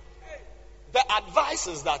 The advice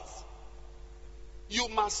is that you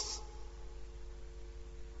must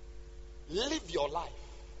live your life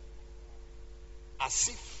as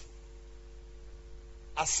if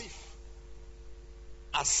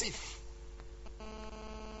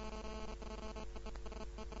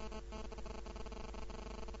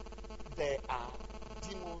there are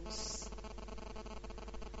demons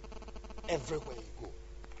everywhere you go.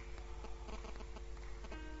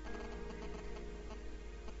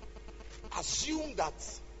 Assume that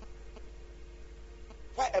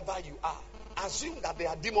wherever you are, assume that there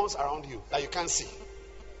are demons around you that you can't see.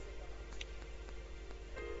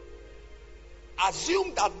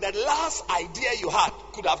 Assume that the last idea you had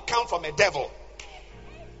could have come from a devil.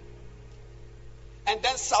 And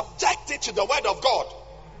then subject it to the word of God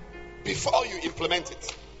before you implement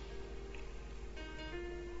it.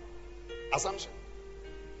 Assumption.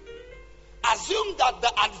 Assume that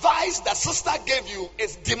the advice the sister gave you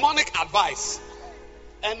is demonic advice.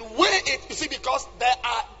 And weigh it, you see, because there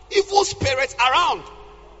are evil spirits around.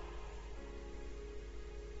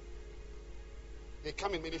 They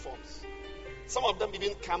come in many forms. Some of them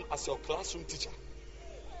even come as your classroom teacher.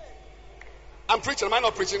 I'm preaching, am I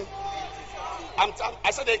not preaching?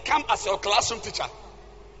 I said they come as your classroom teacher.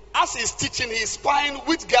 As he's teaching, he's spying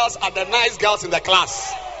which girls are the nice girls in the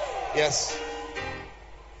class. Yes.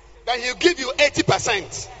 Then he'll give you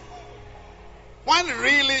 80%. When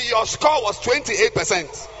really your score was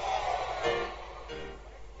 28%.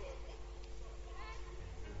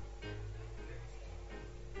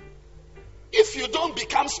 If you don't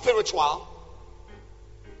become spiritual,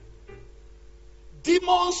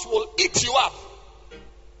 demons will eat you up.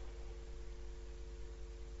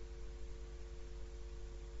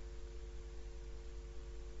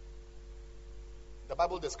 The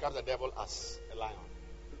Bible describes the devil as a lion.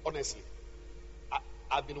 Honestly,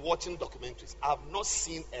 I've been watching documentaries. I've not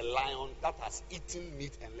seen a lion that has eaten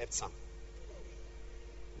meat and left some.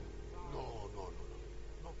 No.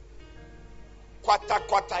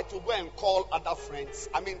 Quarter to go and call other friends.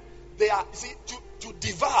 I mean, they are, see, to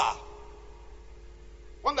devour.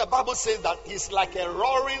 When the Bible says that he's like a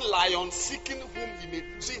roaring lion seeking whom he may.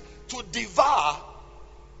 See, to devour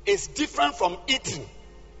is different from eating.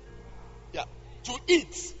 Yeah. To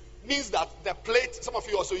eat means that the plate, some of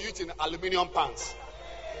you also use in aluminum pans.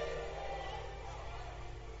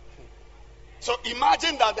 So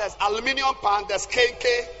imagine that there's aluminum pan, there's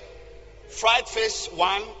kenke, fried fish,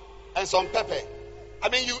 one, and some pepper. I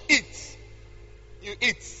mean, you eat.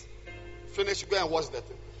 Finish, go and wash the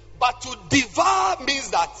thing. But to devour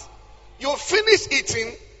means that you finish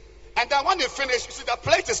eating, and then when you finish, you see the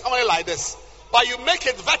plate is only like this. But you make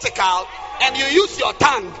it vertical, and you use your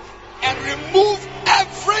tongue and remove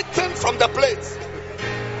everything from the plate.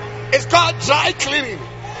 It's called dry cleaning.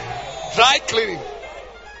 Dry cleaning.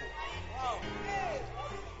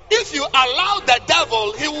 If you allow the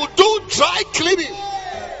devil, he will do dry cleaning.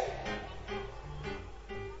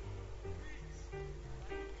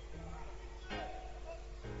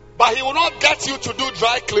 But he will not get you to do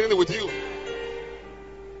dry cleaning with you.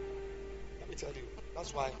 Let me tell you.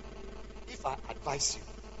 That's why, if I advise you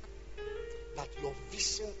that your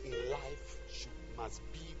vision in life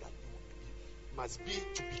must be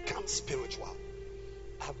to become spiritual,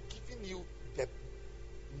 I've given you the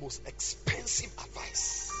most expensive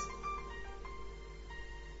advice.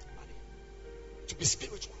 Money. To be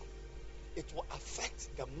spiritual, it will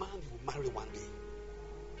affect the man you will marry one day.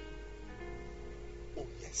 Oh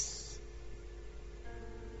yes.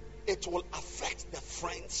 It will affect the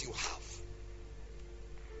friends you have.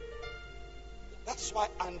 That's why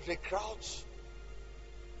Andre Crouch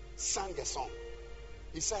sang a song.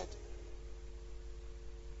 He said,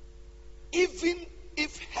 even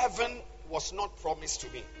if heaven was not promised to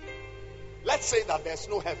me, let's say that there's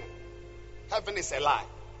no heaven. Heaven is a lie.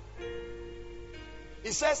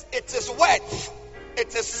 He says it is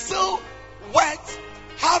still worth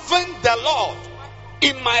having the Lord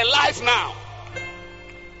in my life now.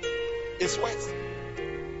 It's worth.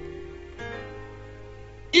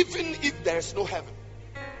 Even if there's no heaven.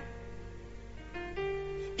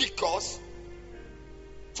 Because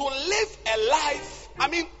to live a life,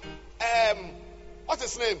 what's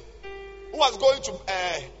his name? Who was going to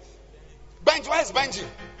Benji? Where's Benji?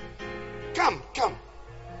 Come.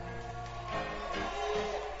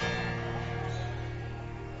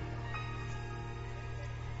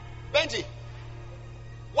 Benji,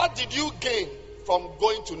 what did you gain from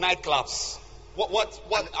going to nightclubs?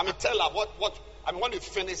 Tell her what. When you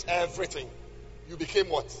finish everything, you became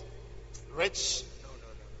what? Rich? No,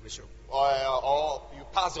 Bishop. Or you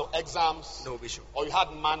passed your exams? No, Bishop. Or you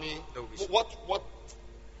had money? No, Bishop. What?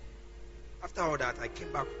 After all that, I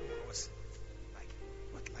came back home. I was like,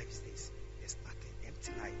 what life is this? There's nothing.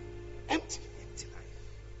 Empty life. Empty life.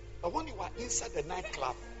 But when you are inside the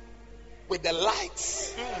nightclub with the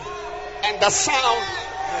lights and the sound,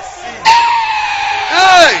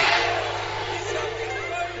 hey!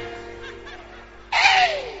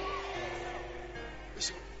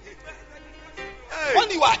 When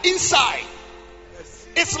you are inside,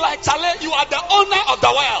 it's like, Charlie, you are the owner of the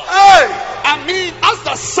world. Hey! As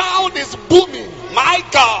the sound is booming, my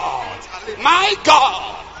God,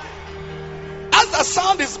 as the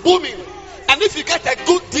sound is booming, and if you get a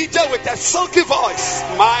good DJ with a silky voice,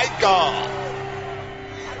 my God,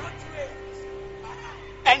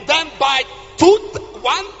 and then by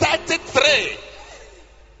 1:33,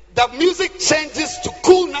 the music changes to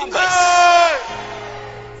cool numbers. Hey!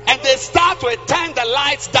 And they start to turn the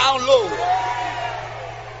lights down low.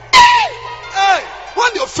 Hey!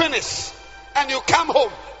 When you finish and you come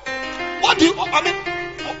home,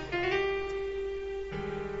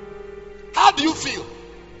 how do you feel?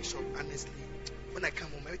 Bishop, honestly, when I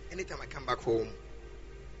come home, anytime I come back home,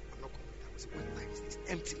 I'm not complete. I was like, what life is this?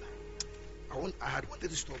 Empty life. I had wanted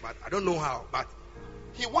to stop, but I don't know how. But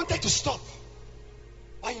he wanted to stop,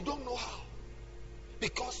 but you don't know how.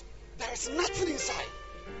 Because there is nothing inside.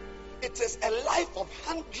 It is a life of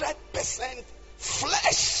 100%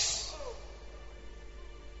 flesh.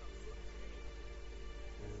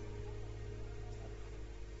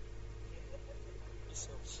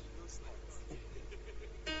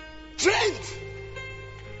 Trained.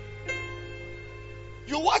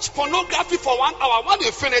 You watch pornography for 1 hour. When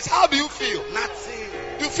you finish, how do you feel? nothing.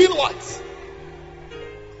 You feel what?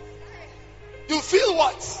 You feel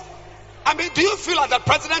what? Do you feel like the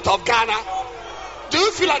president of Ghana? Do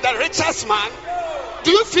you feel like the richest man?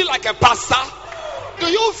 Do you feel like a pastor? Do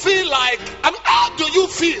you feel like, how do you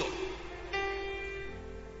feel?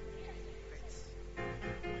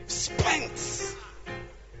 Spent.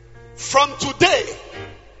 From today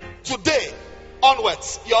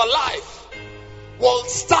onwards, your life will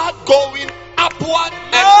start going upward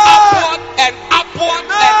and upward and upward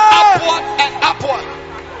and upward and upward.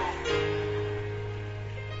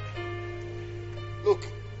 Look,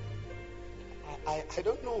 I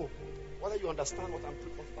don't know whether you understand what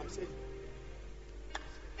I'm saying.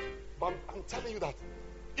 But I'm telling you that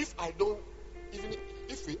if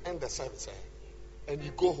we end the service and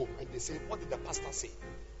you go home and they say, what did the pastor say?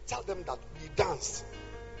 Tell them that we danced.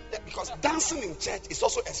 Because dancing in church is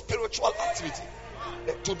also a spiritual activity.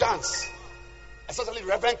 To dance. Especially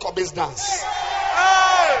Reverend Kobe's dance.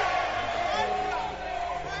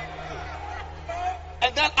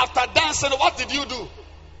 And then after dancing, what did you do?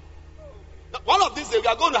 One of these days we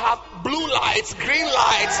are going to have blue lights, green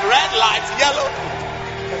lights, red lights, yellow.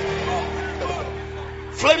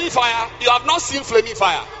 Flaming fire. You have not seen flaming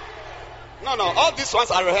fire. No, all these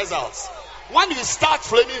ones are rehearsals. When we start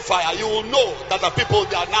flaming fire, you will know that the people,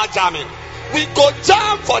 they are now jamming. We go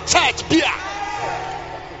jam for church beer.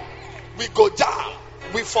 We go jam.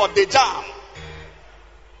 We for the jam.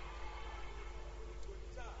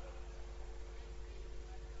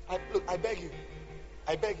 I beg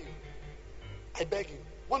you.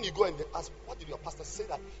 When you go and they ask, what did your pastor say?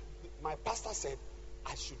 That my pastor said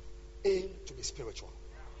I should aim to be spiritual.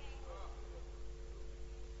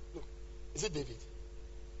 Look, is it David?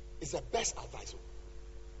 It's the best advice.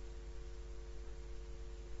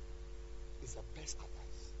 It's the best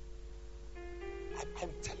advice.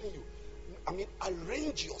 I'm telling you. I mean,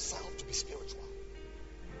 arrange yourself to be spiritual.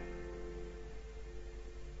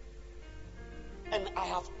 And I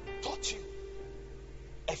have taught you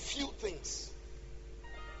a few things.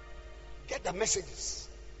 Get the messages.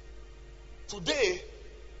 Today,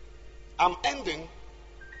 I'm ending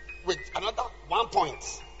with another 1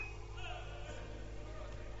 point.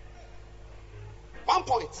 1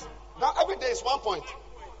 point. Now, every day is 1 point.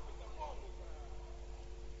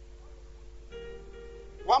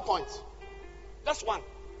 1 point. Just one.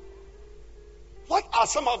 What are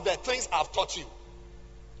some of the things I've taught you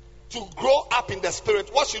to grow up in the spirit?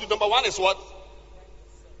 What should you do? Number one is what?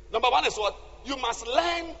 You must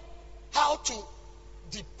learn how to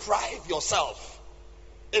deprive yourself.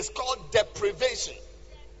 It's called deprivation.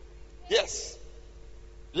 Yes.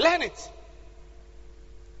 Learn it.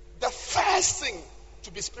 The first thing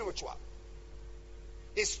to be spiritual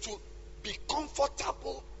is to be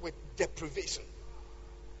comfortable with deprivation.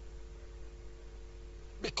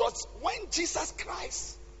 Because when Jesus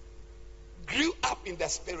Christ grew up in the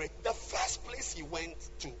spirit, the first place he went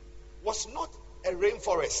to was not a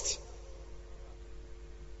rainforest,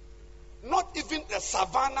 not even a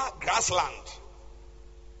savanna grassland.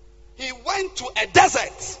 He went to a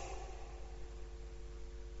desert.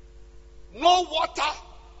 No water,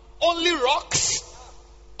 only rocks,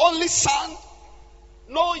 only sand,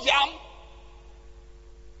 no yam,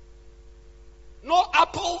 no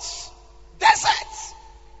apples, desert.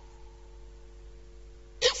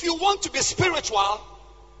 If you want to be spiritual,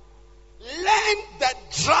 learn the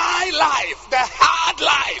dry life, the hard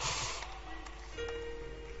life.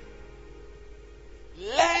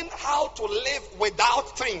 Learn how to live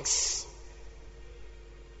without things.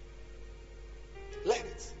 Learn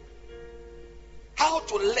it. How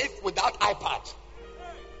to live without iPad.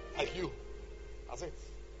 Like you. That's it.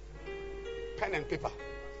 Pen and paper.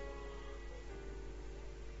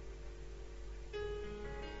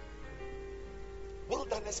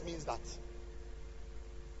 Wilderness means that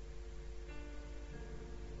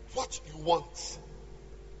what you want,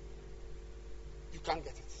 you can't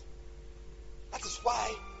get it. That is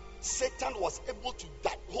why Satan was able to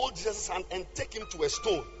hold Jesus' hand and take him to a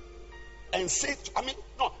stone and say,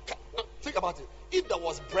 think about it. If there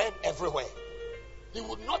was bread everywhere, he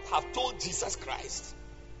would not have told Jesus Christ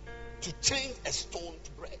to change a stone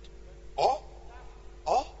to bread. Or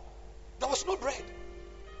there was no bread.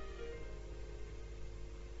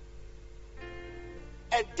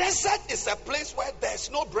 A desert is a place where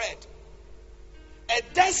there's no bread. A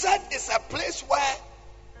desert is a place where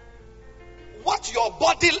what your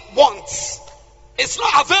body wants is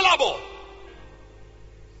not available.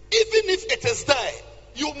 Even if it is there,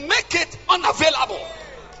 you make it unavailable.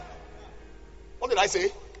 What did I say?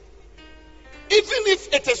 Even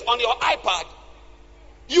if it is on your iPad,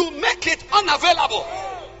 you make it unavailable.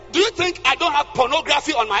 Do you think I don't have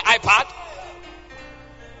pornography on my iPad?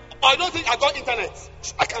 Or I don't think I got internet?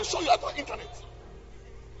 I can show you I got internet.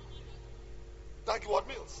 Daggy Word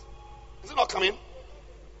Mills. Is it not coming?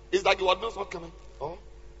 Is Daggy Word Mills not coming? Oh,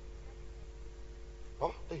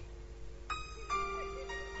 hey.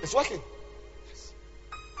 It's working. Yes.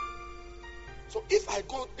 So if I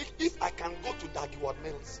can go to Daggy Word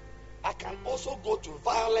Mills, I can also go to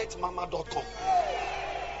violetmama.com.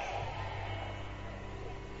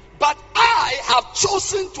 But I have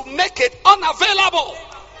chosen to make it unavailable.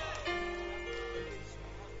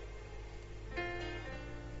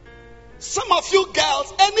 Some of you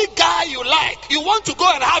girls, any guy you like, you want to go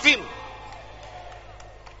and have him.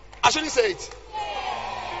 I shouldn't say it.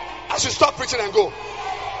 I should stop preaching and go.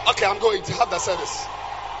 Okay, I'm going to have the service.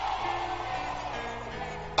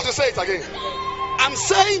 I should say it again. I'm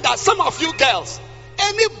saying that some of you girls,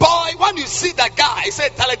 any boy, when you see that guy, say,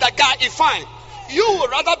 tell it, that guy is fine. You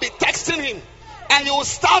would rather be texting him and you will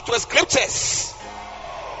start with scriptures.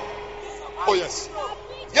 Oh, yes.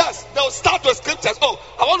 Yes, they'll start with scriptures. Oh,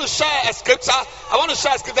 I want to share a scripture.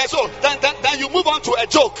 So then you move on to a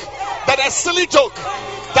joke. That a silly joke.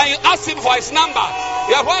 Then you ask him for his number.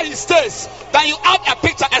 Yeah, where he stays. Then you add a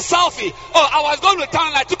picture, a selfie. Oh, I was going to town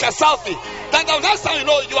and I took a selfie. Then the next time you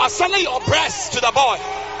know, you are sending your breast to the boy.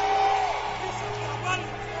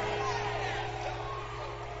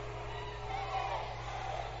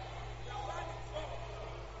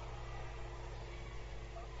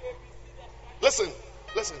 Listen.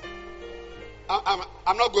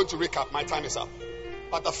 I'm not going to recap. My time is up.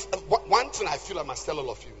 But one thing I feel I must tell all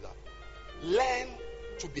of you that learn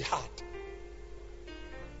to be hard.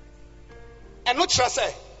 And not trust.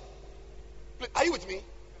 Are you with me?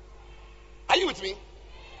 Are you with me?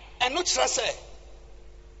 And not trust.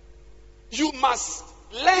 You must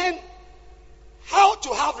learn how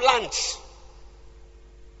to have lunch.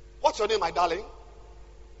 What's your name, my darling?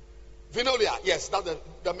 Vinolia. Yes, that's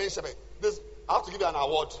the main shepherd. I have to give you an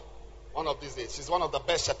award one of these days. She's one of the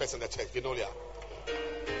best shepherds in the church, Vinolia.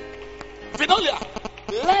 Vinolia,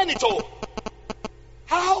 learn it all.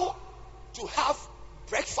 How to have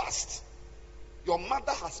breakfast. Your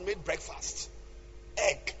mother has made breakfast.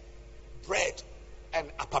 Egg, bread, and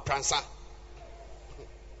apapransa.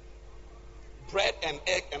 Bread and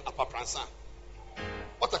egg and apapransa.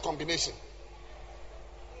 What a combination.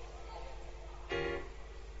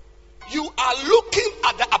 You are looking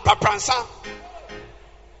at the apapransa,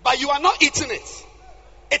 but you are not eating it.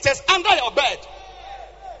 It is under your bed.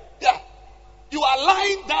 Yeah. You are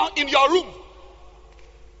lying down in your room.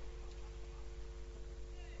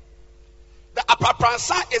 The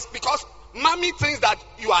apapransa is because mommy thinks that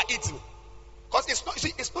you are eating. Because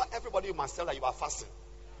it's not everybody you must tell that you are fasting.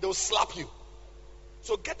 They will slap you.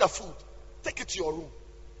 So get the food, take it to your room,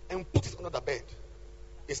 and put it under the bed.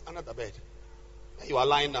 It's under the bed. And you are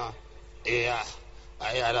lying down. When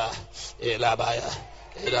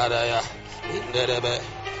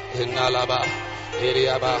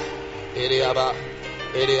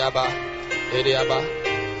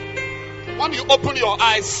you open your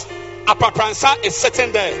eyes, apapransa is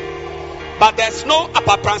sitting there, but there's no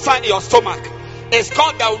apapransa in your stomach. It's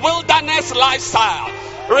called the wilderness lifestyle.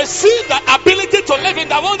 Receive the ability to live in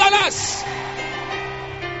the wilderness.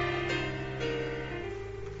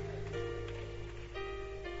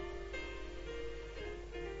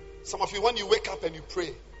 Some of you, when you wake up and you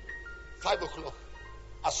pray, 5 o'clock,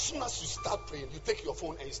 as soon as you start praying, you take your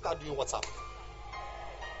phone and you start doing WhatsApp.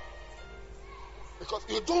 Because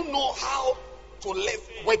you don't know how to live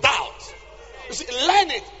without. You see,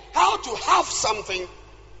 learn it. How to have something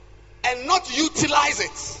and not utilize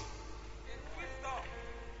it.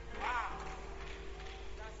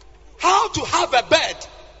 How to have a bed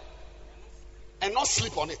and not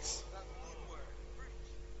sleep on it.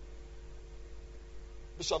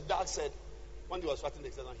 Bishop Dag said when he was writing the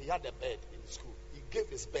exam, he had a bed in school. He gave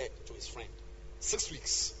his bed to his friend. 6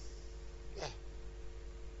 weeks. Yeah.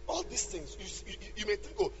 All these things, you may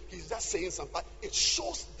think, oh, he's just saying something, but it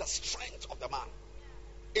shows the strength of the man.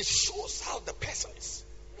 It shows how the person is.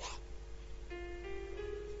 Yeah.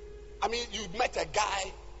 I mean, you met a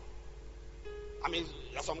guy. I mean,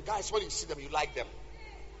 there are some guys, when you see them, you like them.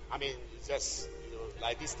 I mean, it's just,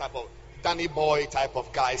 like this type of Danny boy type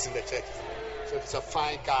of guys in the church. So it's a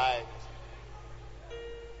fine guy.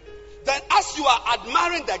 Then as you are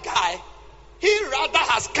admiring the guy, he rather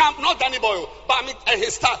has come, not Danny boy, but I mean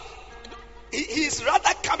his staff. He's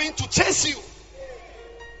rather coming to chase you.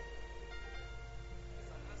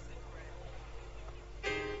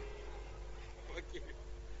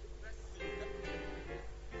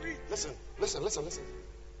 Listen.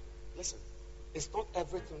 It's not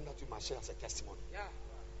everything that you must share as a testimony. Yeah.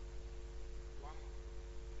 Wow.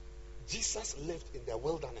 Jesus lived in the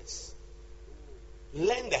wilderness.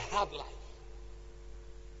 Learn the hard life.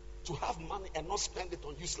 To have money and not spend it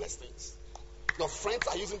on useless things. Your friends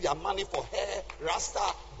are using their money for hair,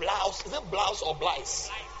 rasta, blouse. Is it blouse or blice?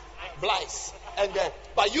 Blice. And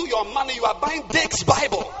but your money, you are buying Dake's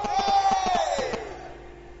Bible.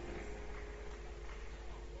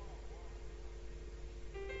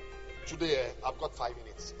 Today, I've got 5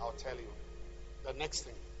 minutes. I'll tell you the next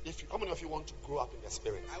thing. How many of you want to grow up in the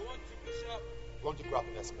spirit? I want to, Bishop. You want to grow up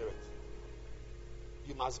in the spirit?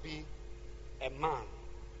 You must be a man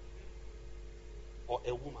or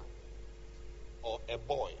a woman or a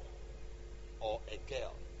boy or a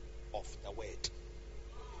girl of the word.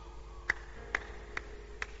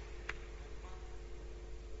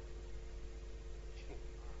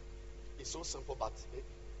 It's so simple, but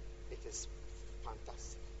it is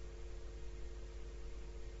fantastic.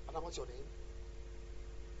 Madam, what's your name?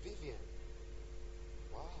 Vivian.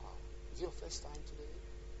 Wow. Is it your first time today?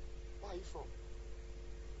 Where are you from?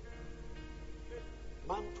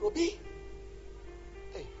 Mamprobi?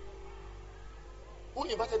 Hey. Who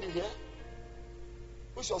invited you here?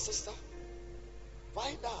 Who's your sister?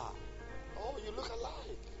 Vida. Oh, you look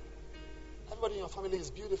alike. Everybody in your family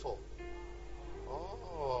is beautiful.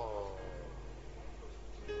 Oh.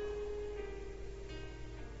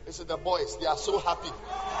 This is the boys. They are so happy.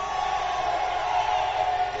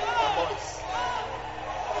 The boys.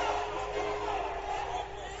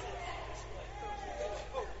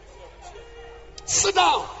 Sit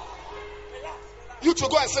down. You two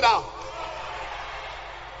go and sit down.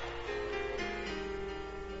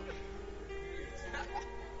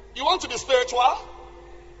 You want to be spiritual?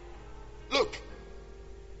 Look.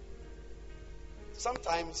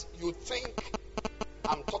 Sometimes you think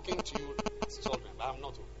I'm talking to you as children, but I'm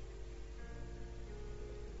not.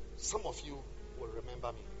 Some of you will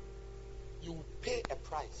remember me. You pay a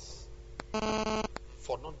price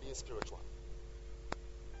for not being spiritual.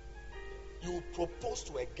 You propose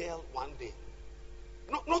to a girl one day.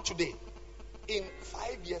 Not today. In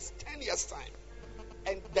 5 years, 10 years time.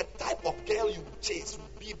 And the type of girl you chase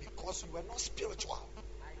will be because you are not spiritual.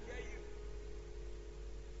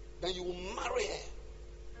 Then you will marry her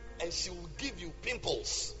and she will give you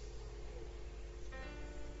pimples.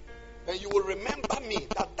 Then you will remember me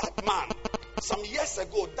that man, some years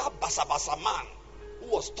ago, that basa man who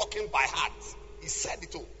was talking by heart, he said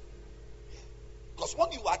it all. Because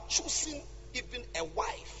when you are choosing even a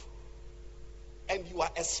wife and you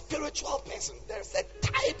are a spiritual person, there's a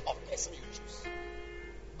type of person you choose.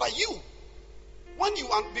 But you, when you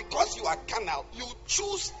are, because you are carnal, you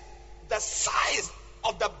choose the size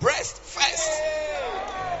of the breast first.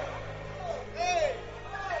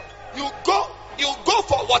 You go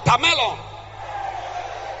for watermelon.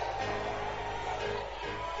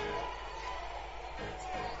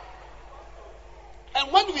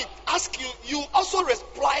 And when we ask you, you also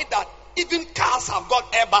reply that even cars have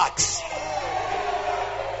got airbags.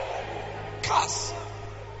 Cars.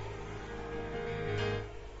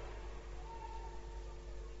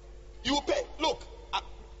 You pay. Look,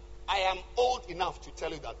 I am old enough to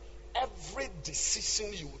tell you that every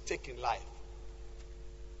decision you will take in life,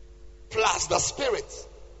 plus the spirit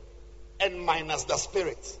and minus the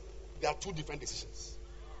spirit, there are two different decisions.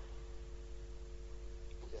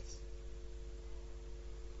 Yes.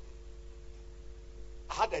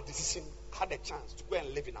 I had a decision, had a chance to go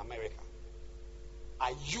and live in America.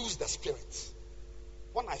 I used the spirit.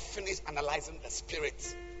 When I finished analyzing the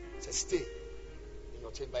spirit, I said, stay in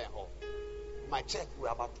your chamber and hall. My church, we were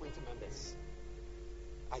about 20 members.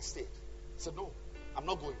 I stayed. I said, no, I'm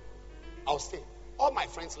not going. I'll stay. All my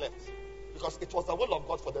friends left because it was the will of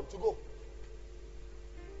God for them to go.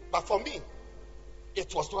 But for me,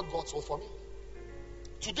 it was not God's will for me.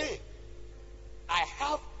 Today, I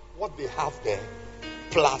have what they have there,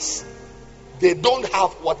 plus they don't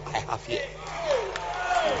have what I have here.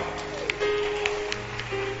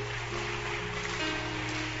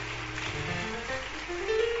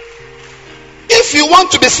 If you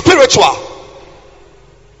want to be spiritual,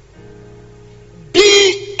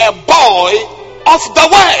 be a boy of the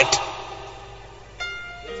word.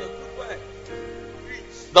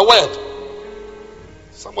 The word.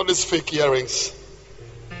 Somebody's fake earrings.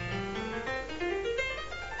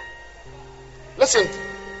 Listen.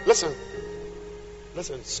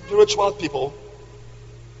 Spiritual people,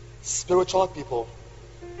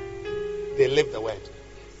 they live the word.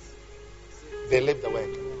 They live the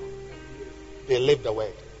word. They live the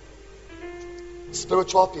word.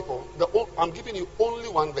 Spiritual people, I'm giving you only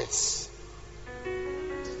one verse.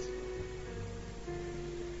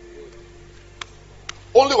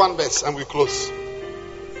 Only one verse and we close.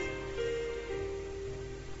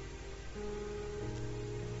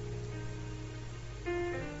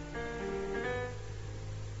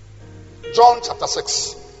 John chapter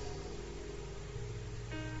 6.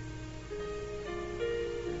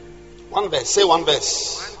 One verse. Say one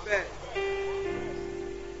verse. One verse.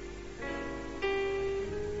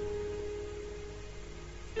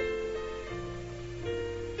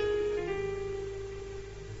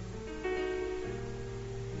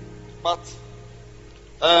 But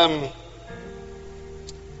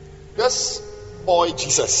this boy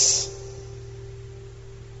Jesus,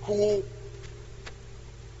 who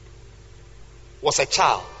was a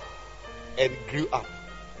child and grew up,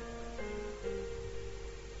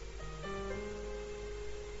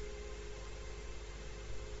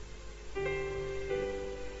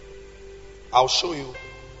 I'll show you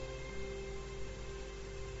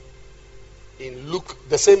in Luke,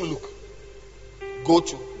 the same Luke. Go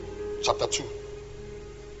to chapter 2.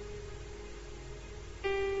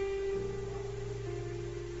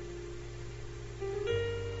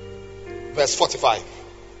 Verse 45.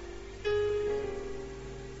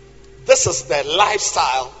 This is the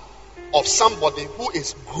lifestyle of somebody who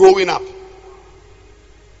is growing up.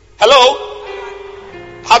 Hello?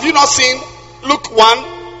 Have you not seen Luke 1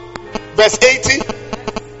 verse 80?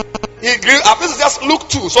 He grew up. This is just Luke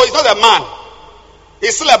 2. So he's not a man.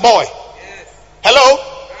 He's still a boy. Hello?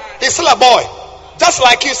 He's still a boy. Just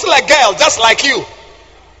like you. Still a girl. Just like you.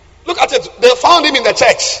 Look at it. They found him in the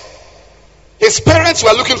church. His parents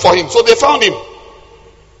were looking for him. So they found him.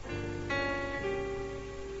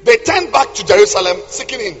 They turned back to Jerusalem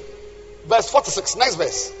seeking him. Verse 46. Next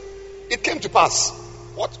verse. It came to pass.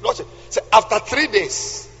 Watch it. So after 3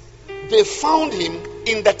 days, they found him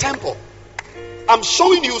in the temple. I'm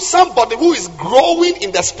showing you somebody who is growing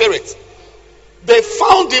in the spirit. They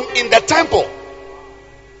found him in the temple,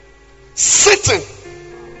 sitting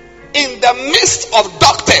in the midst of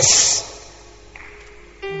doctors,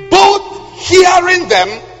 both hearing them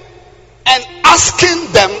and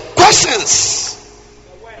asking them questions.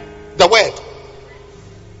 The word.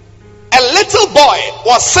 A little boy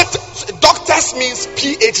was sitting. Doctors means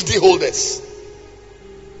PhD holders.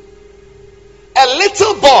 A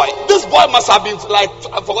little boy. This boy must have been like,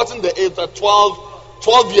 I've forgotten the age,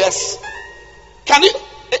 12 years. Can you?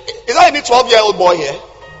 Is there any 12-year-old boy here?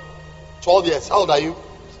 12 years. How old are you?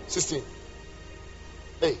 16.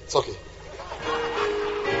 Hey, it's okay.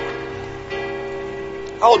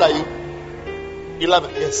 How old are you?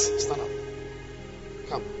 11. Yes, stand up.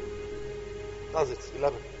 Come. That's it.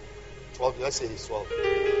 11. 12. Let's say he's 12.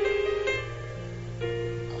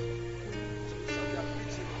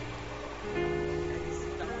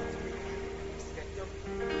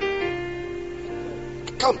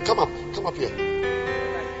 Come up here.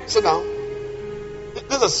 Sit down.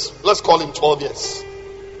 This is, let's call him 12 years.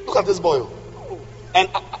 Look at this boy. And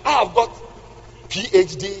I have got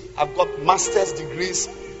PhD, I've got master's degrees,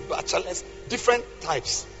 bachelor's, different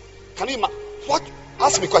types. Can you imagine? What?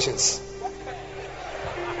 Ask me questions.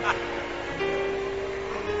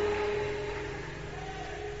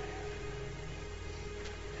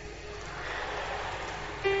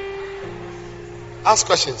 Ask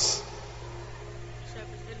questions.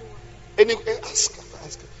 Ask.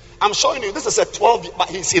 I'm showing you, this is a 12, but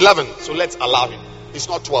he's 11, so let's allow him. He's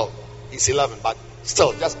not 12, he's 11, but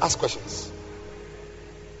still, just ask questions.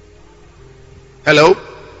 Hello?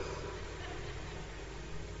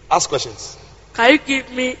 Ask questions. Can you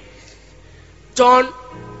give me John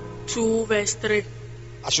 2 verse 3?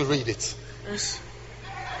 I should read it. Yes.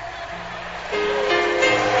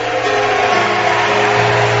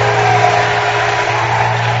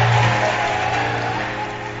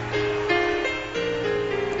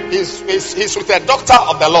 He's with a doctor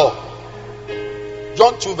of the law.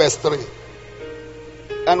 John 2 verse 3.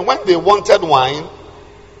 And when they wanted wine,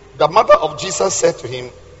 the mother of Jesus said to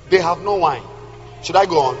him, they have no wine. Should I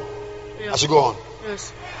go on? Yeah. I should go on.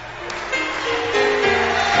 Yes.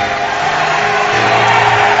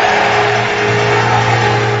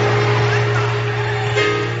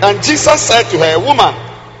 And Jesus said to her, woman,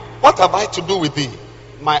 what have I to do with thee?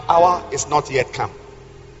 My hour is not yet come.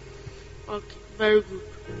 Okay, very good.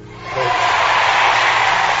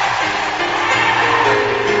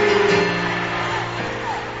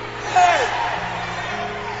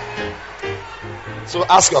 So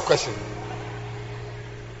ask your question.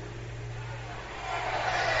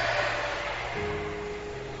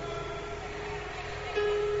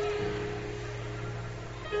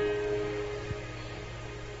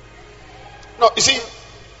 No, you see,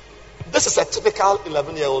 this is a typical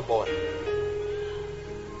 11-year-old boy.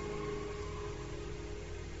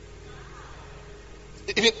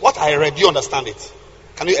 Even what I read, do you understand it?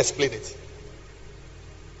 Can you explain it?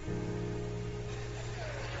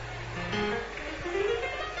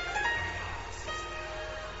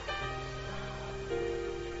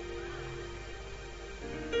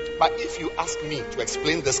 But if you ask me to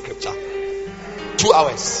explain the scripture, 2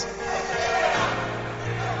 hours.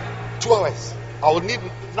 2 hours. I will need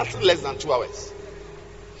nothing less than 2 hours.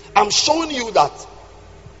 I'm showing you that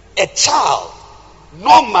a child,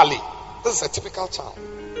 normally, this is a typical child,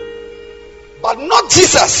 but not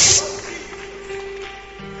Jesus.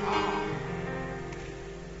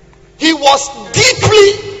 He was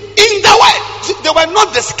deeply in the way. They were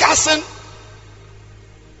not discussing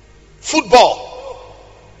football.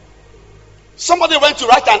 Somebody went to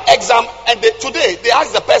write an exam, and today they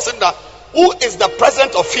asked the person that, who is the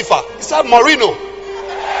president of FIFA? He said Mourinho.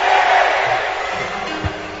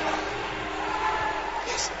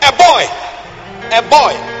 Yes. A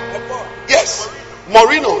boy. Yes,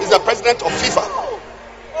 Mourinho is the president of FIFA.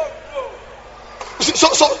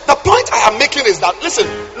 So the point I am making is that, listen,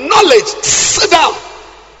 knowledge, sit down.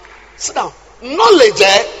 Knowledge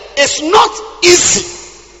is not easy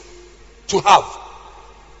to have.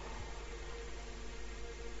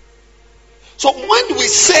 So when we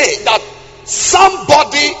say that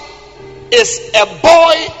somebody is a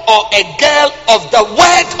boy or a girl of the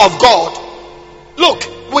word of God, look,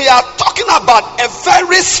 we are talking about a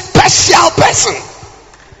very special person.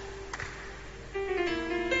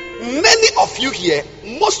 Many of you here,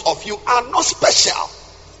 most of you are not special.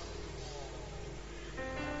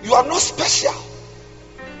 You are not special.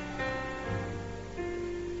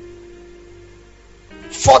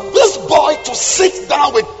 For this boy to sit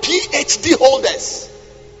down with PhD holders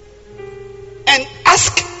and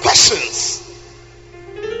ask questions,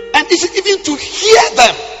 and even to hear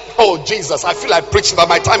them. Oh Jesus, I feel like preaching, but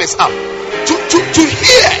my time is up. To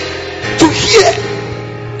hear,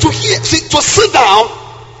 see, to sit down.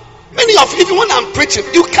 Many of you, even when I'm preaching,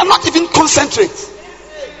 you cannot even concentrate.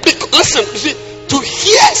 Listen, you see, to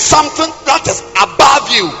hear something that is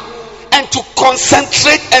above you and to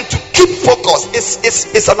concentrate and to keep focus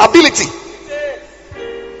is an ability.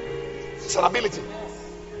 It's an ability.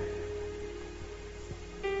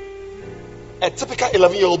 A typical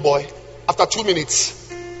 11-year-old boy, after 2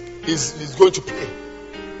 minutes, he's going to play.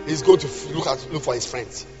 He's going to look for his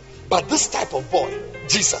friends. But this type of boy,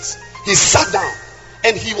 Jesus, he sat down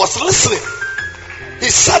and he was listening. He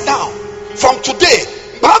sat down. From today,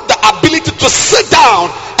 you have the ability to sit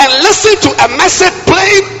down and listen to a message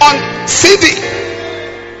playing on CD.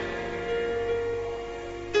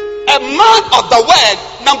 A man of the word,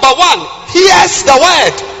 number one, hears the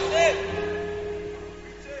word.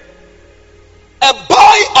 A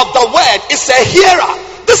boy of the word is a hearer.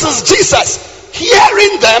 This is Jesus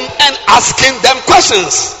hearing them and asking them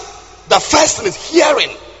questions. The first thing is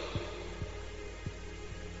hearing.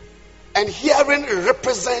 And hearing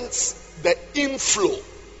represents the inflow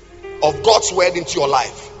of God's word into your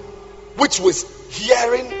life, which was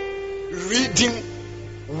hearing, reading,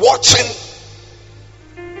 watching.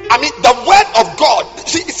 I mean, the word of God.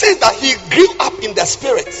 See, it says that he grew up in the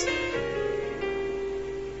spirit.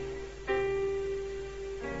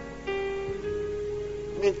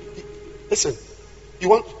 I mean, listen. Do you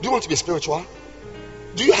want to be spiritual?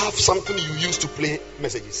 Do you have something you use to play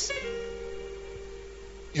messages?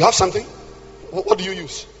 You have something? What do you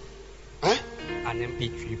use? Huh? An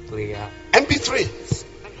MP3 player. MP3.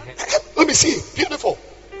 Let me see. Beautiful.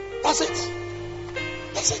 That's it.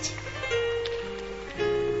 That's it.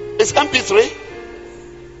 It's MP3.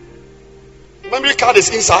 Memory card is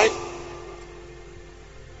inside.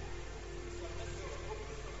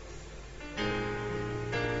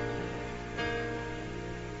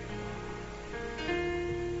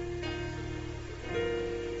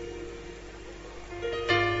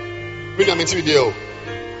 Video.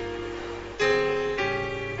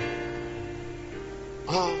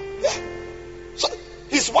 Yeah. So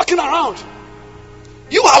he's walking around.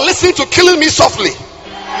 You are listening to Killing Me Softly.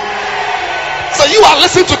 So you are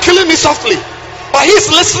listening to Killing Me Softly, but he's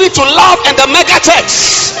listening to Love and the Mega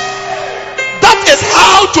Church. That is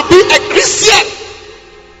how to be a Christian.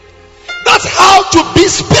 That's how to be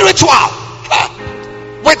spiritual.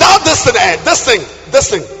 Without this,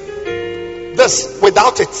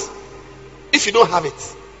 without it. If you don't have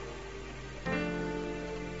it,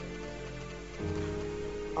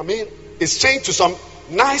 I mean, it's changed to some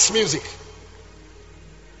nice music.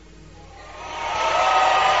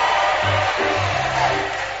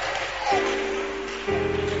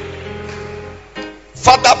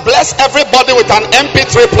 Father, bless everybody with an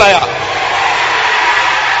MP3 player.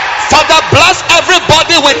 Father, bless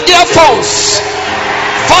everybody with earphones.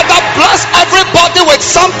 Father, bless everybody with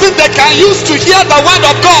something they can use to hear the word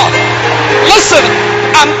of God. Listen,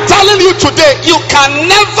 I'm telling you today, you can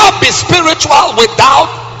never be spiritual without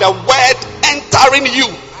the word entering you.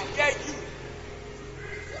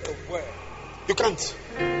 You can't.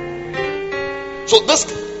 So this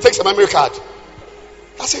takes a memory card.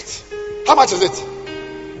 That's it. How much is it?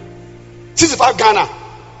 65 Ghana.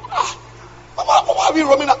 Why are we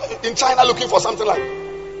roaming in China looking for something like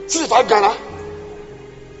 65 Ghana?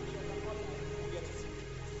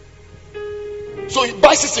 So you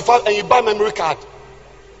buy 65 and you buy memory card.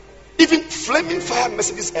 Even flaming fire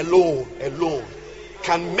messages alone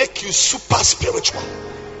can make you super spiritual.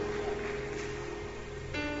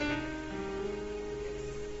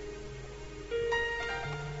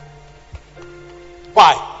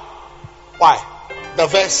 Why? The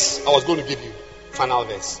verse I was going to give you, final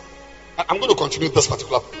verse. I'm going to continue this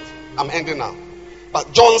particular point. I'm ending now.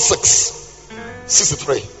 But John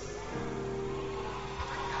 6:63.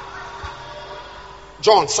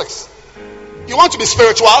 John 6. You want to be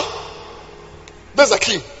spiritual? There's a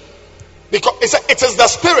key. Because it is the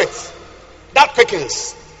spirit that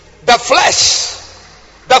quickens. The flesh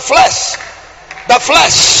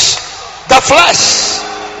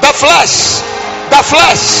The flesh, the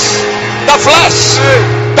flesh, the flesh,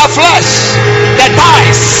 the flesh, the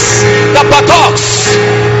thighs, the buttocks,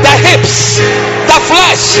 the hips, the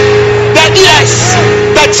flesh, the ears,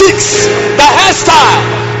 the cheeks, the hairstyle,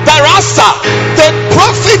 the rasta, they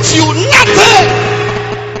profit you nothing.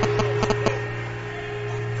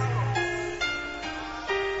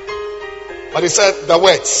 But he said, the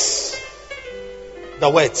words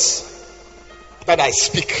that I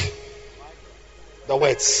speak, the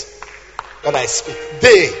words that I speak,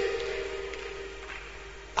 they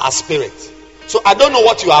are spirit. So I don't know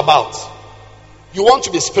what you are about. You want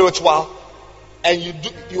to be spiritual, and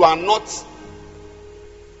you are not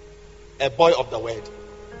a boy of the word.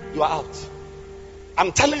 You are out.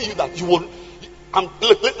 I'm telling you that you will.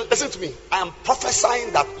 Listen to me. I am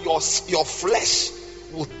prophesying that your flesh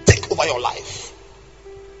will take over your life.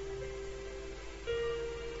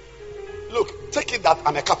 Look, take it that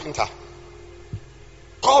I'm a carpenter.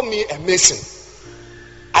 Call me a mason.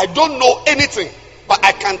 I don't know anything, but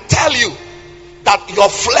I can tell you that your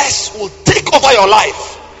flesh will take over your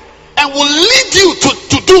life and will lead you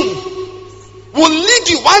to doom. Will lead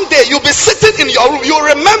you one day. You'll be sitting in your room. You'll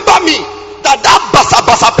remember me. That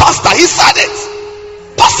basa pastor, he said it.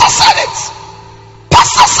 Pastor said it.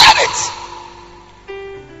 Pastor said it.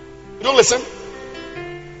 You don't listen?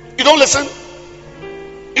 You don't listen?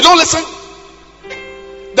 You don't listen?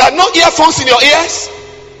 There are no earphones in your ears.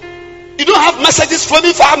 You don't have messages,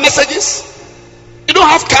 25 messages. You don't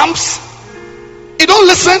have camps. You don't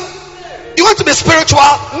listen. You want to be spiritual?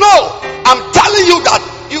 No. I'm telling you that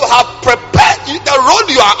you have prepared the road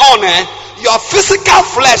you are on. Your physical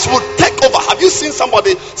flesh will take over. Have you seen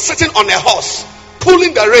somebody sitting on a horse,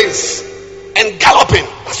 pulling the reins and galloping?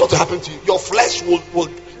 That's what will happen to you. Your flesh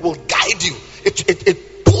will guide you.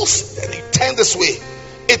 It pulls and you turn this way.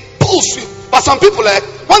 It pulls you. But some people,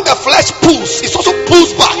 when the flesh pulls, it also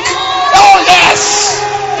pulls back. Oh yes.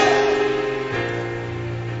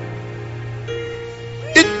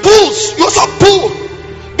 It pulls. You also pull.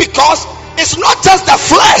 Because it's not just the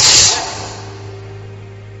flesh.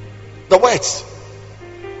 The words.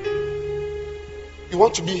 You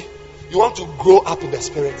want to grow up in the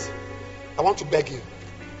spirit. I want to beg you.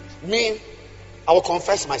 Me, I will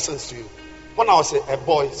confess my sins to you. When I was a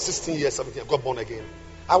boy, 16 years, 17, I got born again.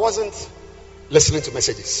 I wasn't listening to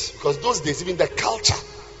messages. Because those days, even the culture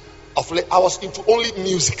of I was into only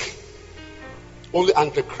music. Only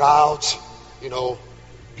Andre Crouch,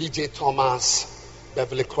 B.J. Thomas,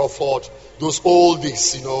 Beverly Crawford, those old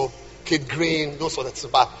days, Kid Green, those were the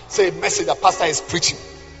but say a message the pastor is preaching.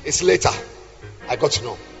 It's later. I got to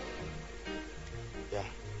know. Yeah.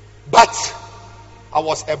 But I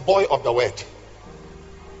was a boy of the word.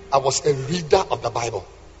 I was a reader of the Bible.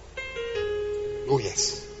 Oh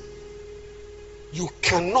yes. You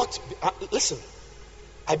cannot be, listen.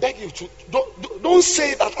 I beg you to don't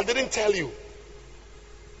say that I didn't tell you.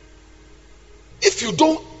 If you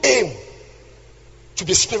don't aim to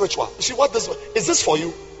be spiritual, you see what this is this for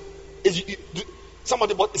you?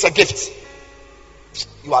 Somebody bought it's a gift.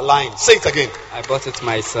 You are lying. Say it again. I bought it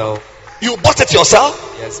myself. You bought it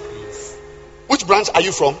yourself? Yes, please. Which branch are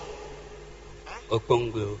you from?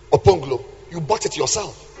 Oponglo. Oponglo. You bought it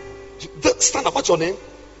yourself. Stand up. What's your name?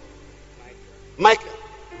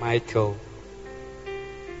 Michael.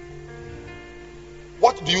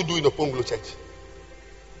 What do you do in Oponglo church?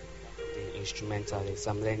 The instrumentalist.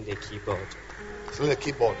 I'm learning the keyboard. He's learning the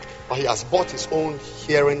keyboard. But he has bought his own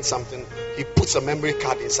hearing something. He puts a memory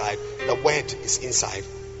card inside. The word is inside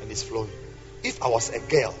and it's flowing. If I was a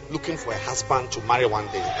girl looking for a husband to marry one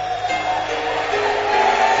day,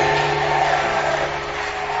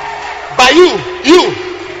 by you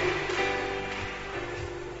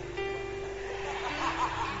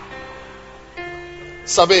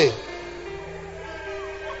Sabe,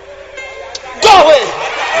 go away,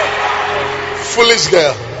 foolish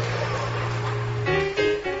girl.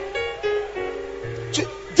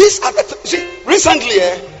 See, recently,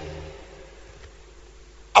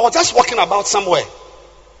 I was just walking about somewhere,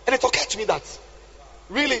 and it occurred to me that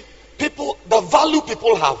really, the value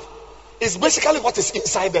people have is basically what is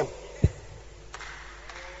inside them.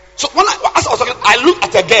 So as I was talking, I looked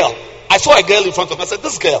at a girl. I saw a girl in front of me. I said,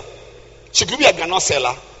 "This girl, she could be a granola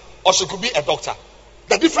seller, or she could be a doctor.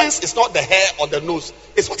 The difference is not the hair or the nose;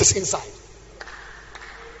 it's what is inside.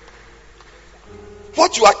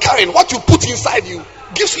 What you are carrying, what you put inside you,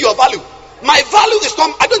 gives you your value. My value is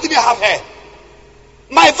not. I don't even have hair.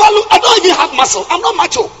 My value, I don't even have muscle. I'm not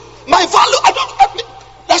macho. My value, I don't.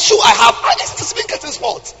 The shoe I have, it's been getting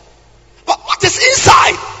spoiled. But what is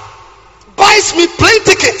inside buys me plane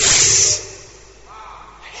tickets.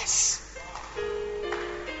 Yes.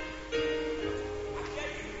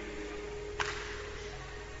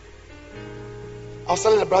 I was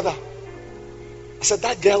telling a brother, I said,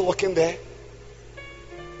 that girl walking there,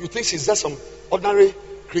 you think she's just some ordinary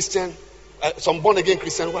Christian, some born again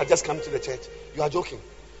Christian who had just come to the church? You are joking.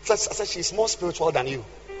 I said, she's more spiritual than you.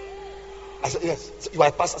 I said, yes. You are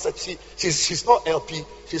a pastor. I said, she's not LP,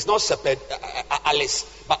 she's not Shepherd Alice,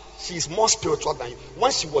 but she's more spiritual than you.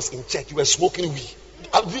 When she was in church, you were smoking weed.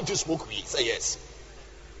 Did you smoke weed? Say yes.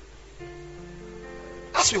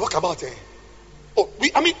 As we walk about here,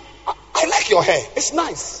 I like your hair. It's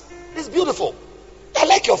nice. It's beautiful. I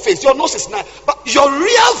like your face. Your nose is nice. But your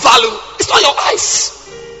real value is not your eyes.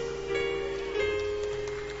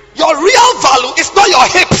 Your real value is not your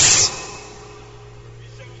hips.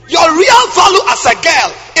 Your real value as a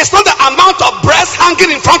girl is not the amount of breast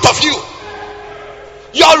hanging in front of you.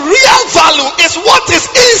 Your real value is what is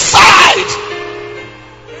inside.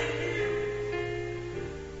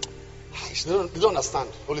 You don't understand.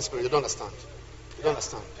 Holy Spirit, you don't understand. You don't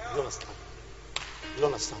understand. You don't understand. You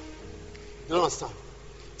don't understand. You don't understand.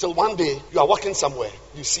 Till one day you are walking somewhere,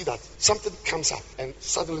 you see that something comes out, and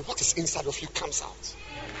suddenly what is inside of you comes out.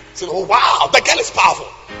 Say, oh wow, that girl is powerful.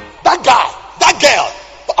 That guy, that girl.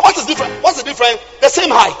 What is different? What's the difference? The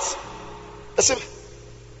same height. The same.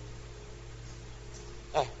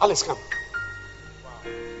 Alex, come.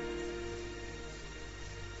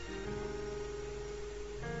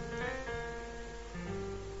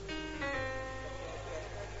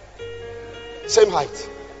 Same height.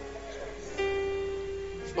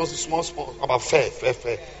 Not small, about fair.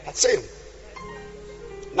 That's same.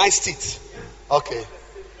 Nice teeth. Okay.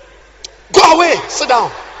 Go away. Sit down.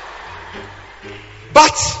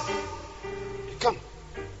 But you come.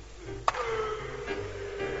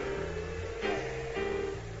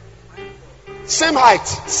 Same height.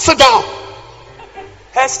 Sit down.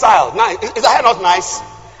 Hairstyle. Nice. Is the hair not nice?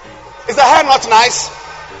 Is the hair not nice?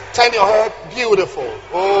 Turn your hair. Beautiful.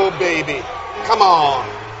 Oh baby. Come on.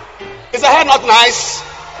 Is the hair not nice?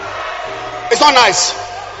 It's not nice.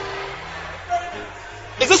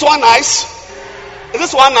 Is this one nice? Is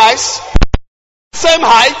this one nice? Same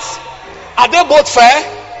height. Are they both fair?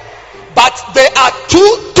 But they are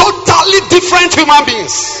two totally different human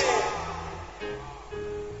beings.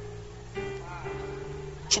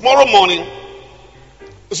 Tomorrow morning,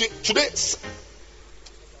 you see, today,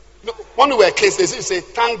 when we were kids, they used to say,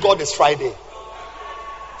 thank God it's Friday.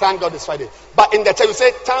 Thank God it's Friday. But in the church, we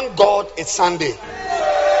say, thank God it's Sunday.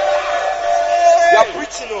 You are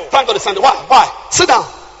preaching. Thank God it's Sunday. Why? Sit down.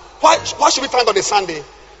 Why should we thank God it's Sunday?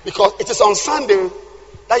 Because it is on Sunday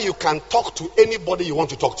that you can talk to anybody you want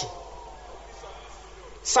to talk to.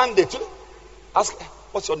 Sunday, ask,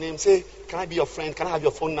 what's your name? Say, can I be your friend? Can I have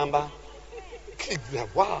your phone number?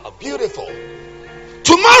 Wow, beautiful.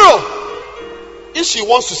 Tomorrow, if she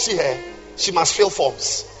wants to see her, she must fill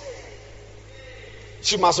forms.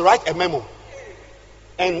 She must write a memo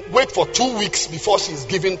and wait for 2 weeks before she is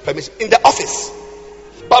given permission in the office.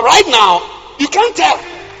 But right now, you can't tell.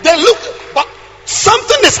 They look, but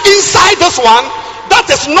something is inside this one that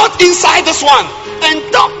is not inside this one. And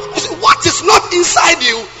what is not inside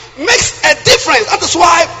you makes a difference. That is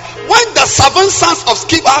why when the 7 sons of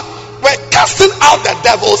Sceva were casting out the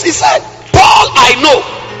devils, he said, Paul I know,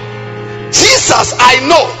 Jesus I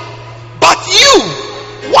know, but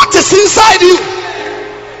you, what is inside you?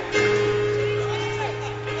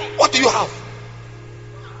 What do you have?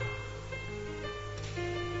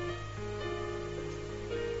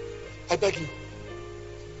 I beg you,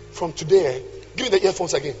 from today, give me the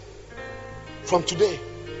earphones again. From today,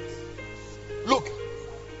 look,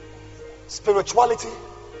 spirituality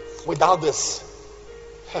without this,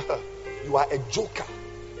 you are a joker.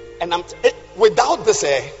 And without this,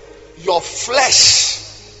 your flesh,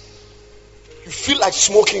 you feel like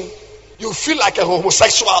smoking, you feel like a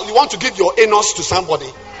homosexual, you want to give your anus to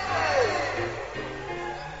somebody.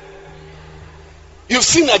 You've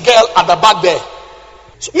seen a girl at the back there.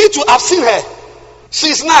 So me too, I've seen her.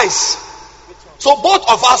 She's nice. So both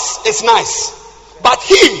of us is nice. But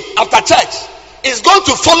he, after church, is going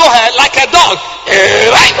to follow her like a dog.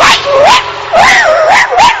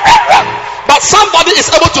 But somebody is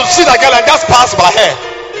able to see the girl and just pass by her.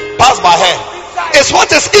 Pass by her. It's what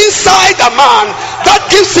is inside the man that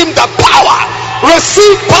gives him the power.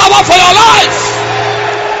 Receive power for your life.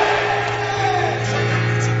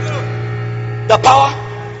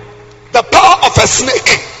 The power of a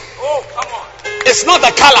snake. Oh, come on. It's not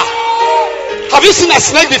the color. Have you seen a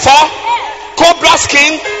snake before? Cobra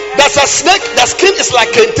skin. There's a snake. The skin is like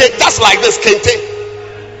kente, just like this kente.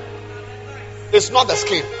 It's not the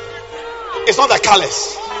skin. It's not the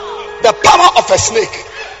colors. The power of a snake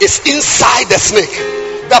is inside the snake.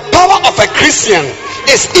 The power of a Christian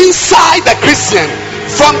is inside the Christian.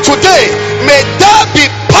 From today, may there be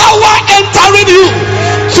power entering you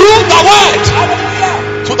through the word.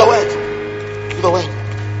 Through the word. Through the word.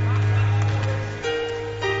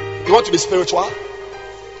 You want to be spiritual?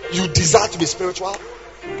 You desire to be spiritual?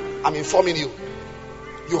 I'm informing you.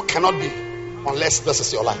 You cannot be unless this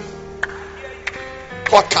is your life.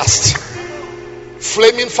 Podcast.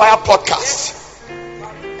 Flaming Fire Podcast.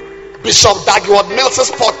 Bishop Dagwood Mills'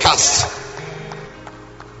 podcast.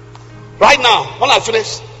 Right now, when I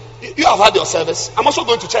finish, you have had your service. I'm also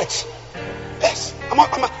going to church. Yes, I'm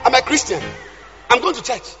a Christian. I'm going to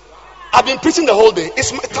church. I've been preaching the whole day.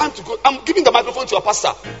 It's my time to go. I'm giving the microphone to your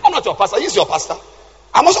pastor. I'm not your pastor. He's your pastor.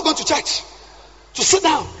 I'm also going to church to sit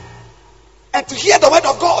down and to hear the word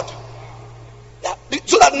of God. Yeah,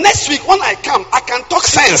 so that next week when I come, I can talk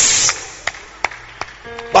sense.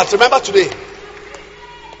 But remember today,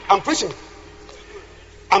 I'm preaching.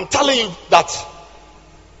 I'm telling you that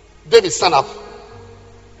David, stand up.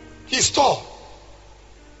 He's tall.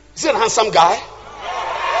 Is he a handsome guy?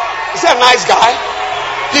 Is he a nice guy?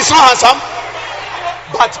 He's not handsome.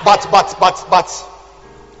 But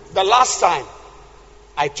the last time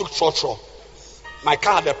I took Trotro, my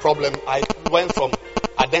car had a problem. I went from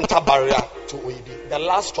Adenta Barrier to OEB. The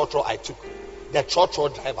last Trotro I took, the Trotro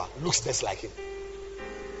driver looks just like him.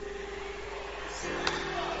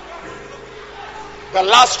 The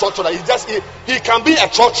last Trotro, he can be a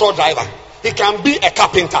Trotro driver. He can be a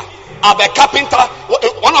carpenter. I'm a carpenter.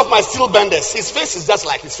 One of my steel benders, his face is just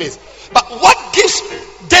like his face. But what gives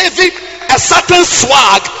David a certain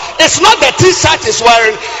swag, it's not the t-shirt he's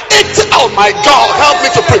wearing. It's, oh my God, help me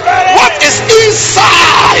to pray. What is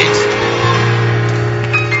inside?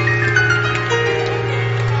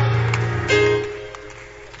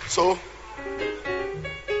 So,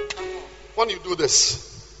 when you do this,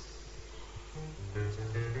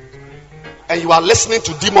 and you are listening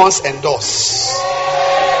to demons endorse.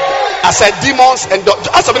 I said demons endorse.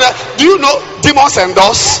 Do you know demons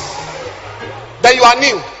endorse? Then you are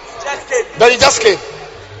new. Then you just came.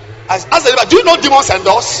 Do you know demons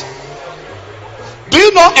endorse? Do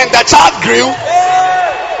you know in the child grill?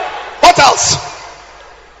 What else?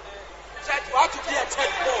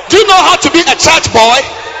 Do you know how to be a church boy?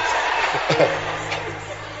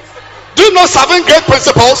 Do you know 7 great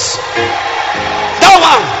principles? That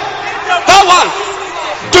one.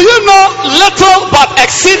 Do you know little but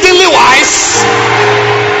exceedingly wise?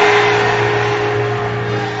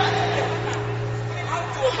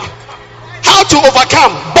 How to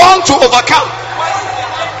overcome? Born to overcome.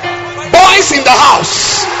 Boys in the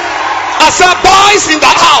house. I said boys in the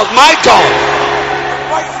house. My God.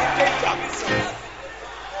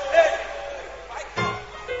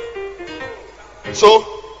 So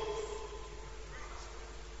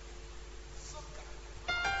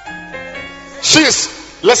she's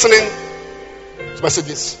listening to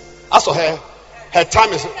messages. As for her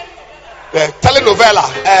time is telenovela,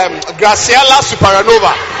 Graciela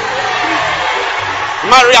Supernova,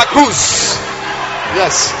 Maria Cruz.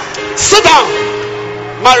 Yes, sit down,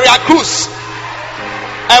 Maria Cruz.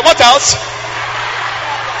 What else?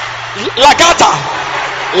 Lagata.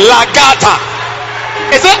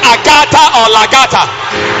 Is it Agata or Lagata?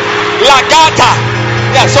 Lagata.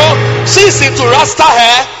 Yeah. So she's into Rasta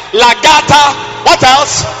hair. Lagata, what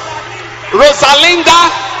else?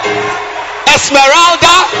 Rosalinda,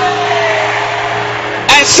 Esmeralda,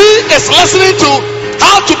 and she is listening to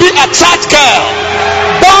how to be a church girl,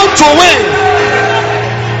 born to win,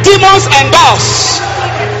 demons endorse,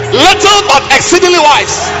 little but exceedingly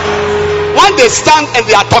wise. When they stand and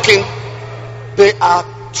they are talking, they are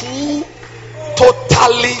two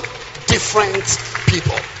totally different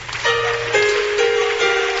people.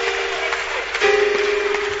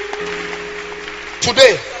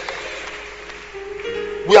 Today,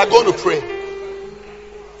 we are going to pray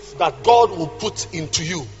that God will put into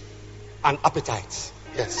you an appetite.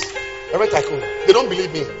 Yes. Reverend Tycoon, they don't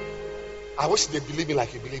believe me. I wish they believe me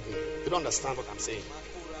like you believe me. They don't understand what I'm saying.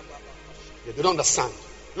 Yeah, they don't understand.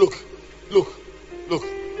 Look. You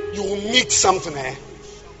will meet something,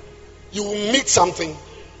 You will meet something.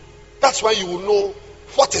 That's why you will know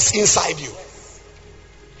what is inside you.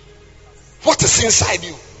 What is inside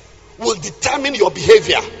you will determine your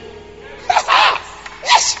behavior.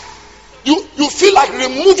 Yes. You feel like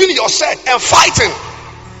removing your shirt and fighting.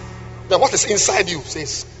 Then what is inside you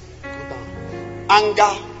says, go down.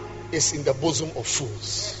 Anger is in the bosom of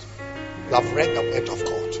fools. You have read the word of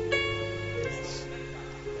God. Yes.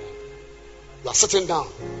 You are sitting down.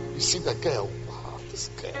 You see the girl. Wow, this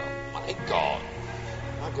girl. My God.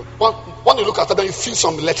 When you look at her, then you feel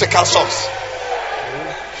some electrical shocks.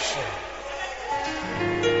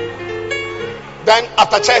 Then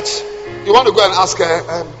after church, you want to go and ask her,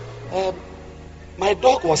 my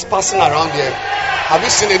dog was passing around here. Have you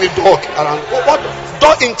seen any dog around? What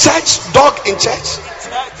dog in church? Dog in church?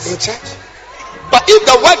 In church? But if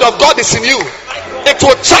the word of God is in you, it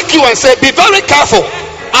will check you and say, be very careful.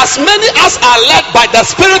 As many as are led by the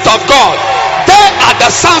Spirit of God, they are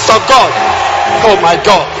the sons of God. Oh my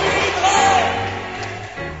God.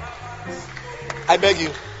 I beg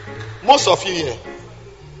you, most of you here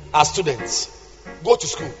are students. Go to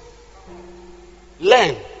school.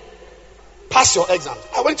 Learn. Pass your exam.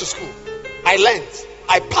 I went to school. I learned.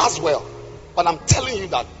 I passed well. But I'm telling you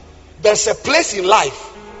that there's a place in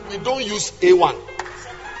life we don't use A1.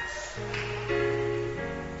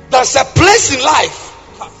 There's a place in life.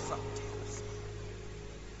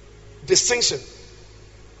 Distinction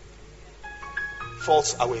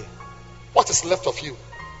falls away. What is left of you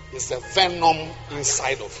is the venom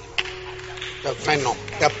inside of you. The venom,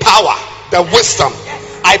 the power, the wisdom.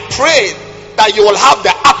 I pray that you will have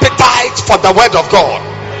the appetite for the word of God,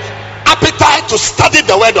 appetite to study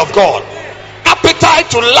the word of God,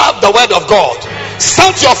 appetite to love the word of God.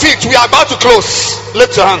 Stand to your feet. We are about to close.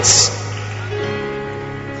 Lift your hands.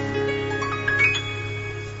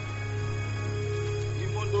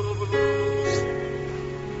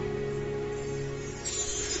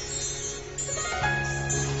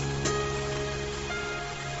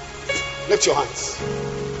 Lift your hands.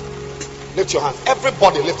 Lift your hands.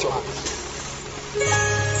 Everybody lift your hands.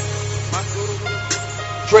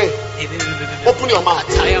 Pray. Open your mouth.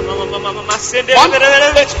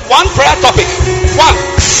 One prayer topic.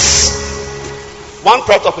 One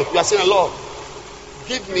prayer topic. You are saying, Lord,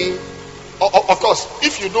 give me. Of course,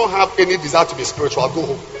 if you don't have any desire to be spiritual, go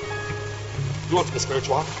home. You want to be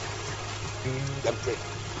spiritual? Then pray.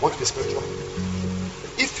 Want to be spiritual?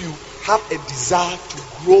 If you have a desire to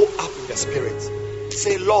grow up in the spirit,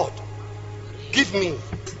 say, Lord, give me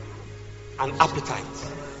an appetite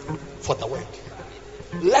for the word.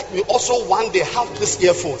 Let me also one day have this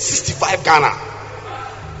earphone, 65 Ghana,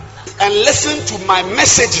 and listen to my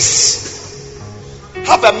messages.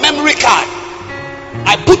 Have a memory card.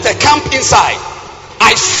 I put a camp inside.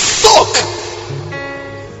 I soak.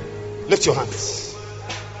 Lift your hands.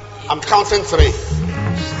 I'm counting 3.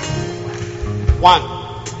 1,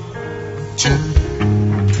 2,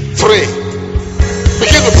 3.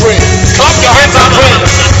 Begin to pray. Clap your hands and pray.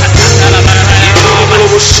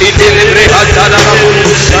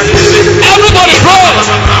 Everybody pray.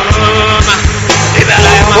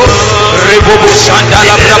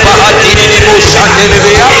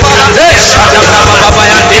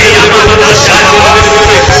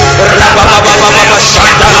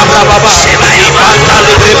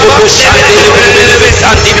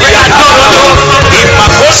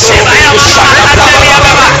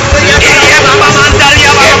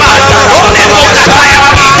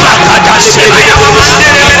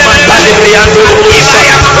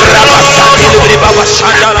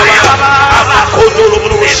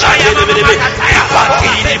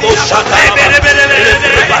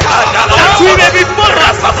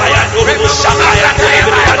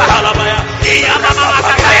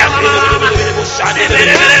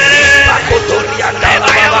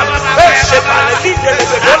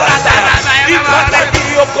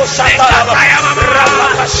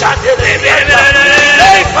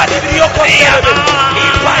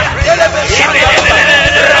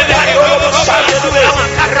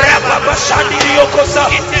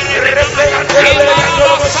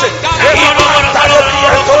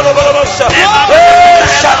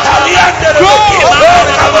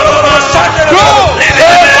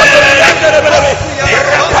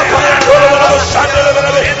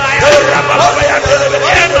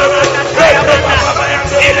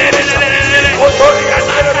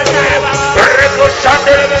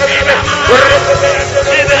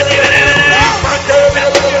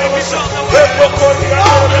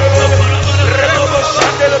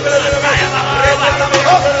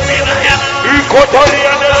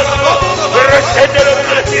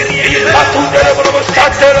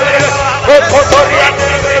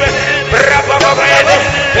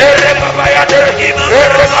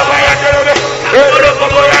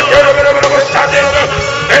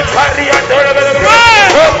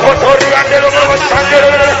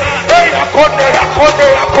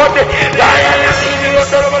 Hey,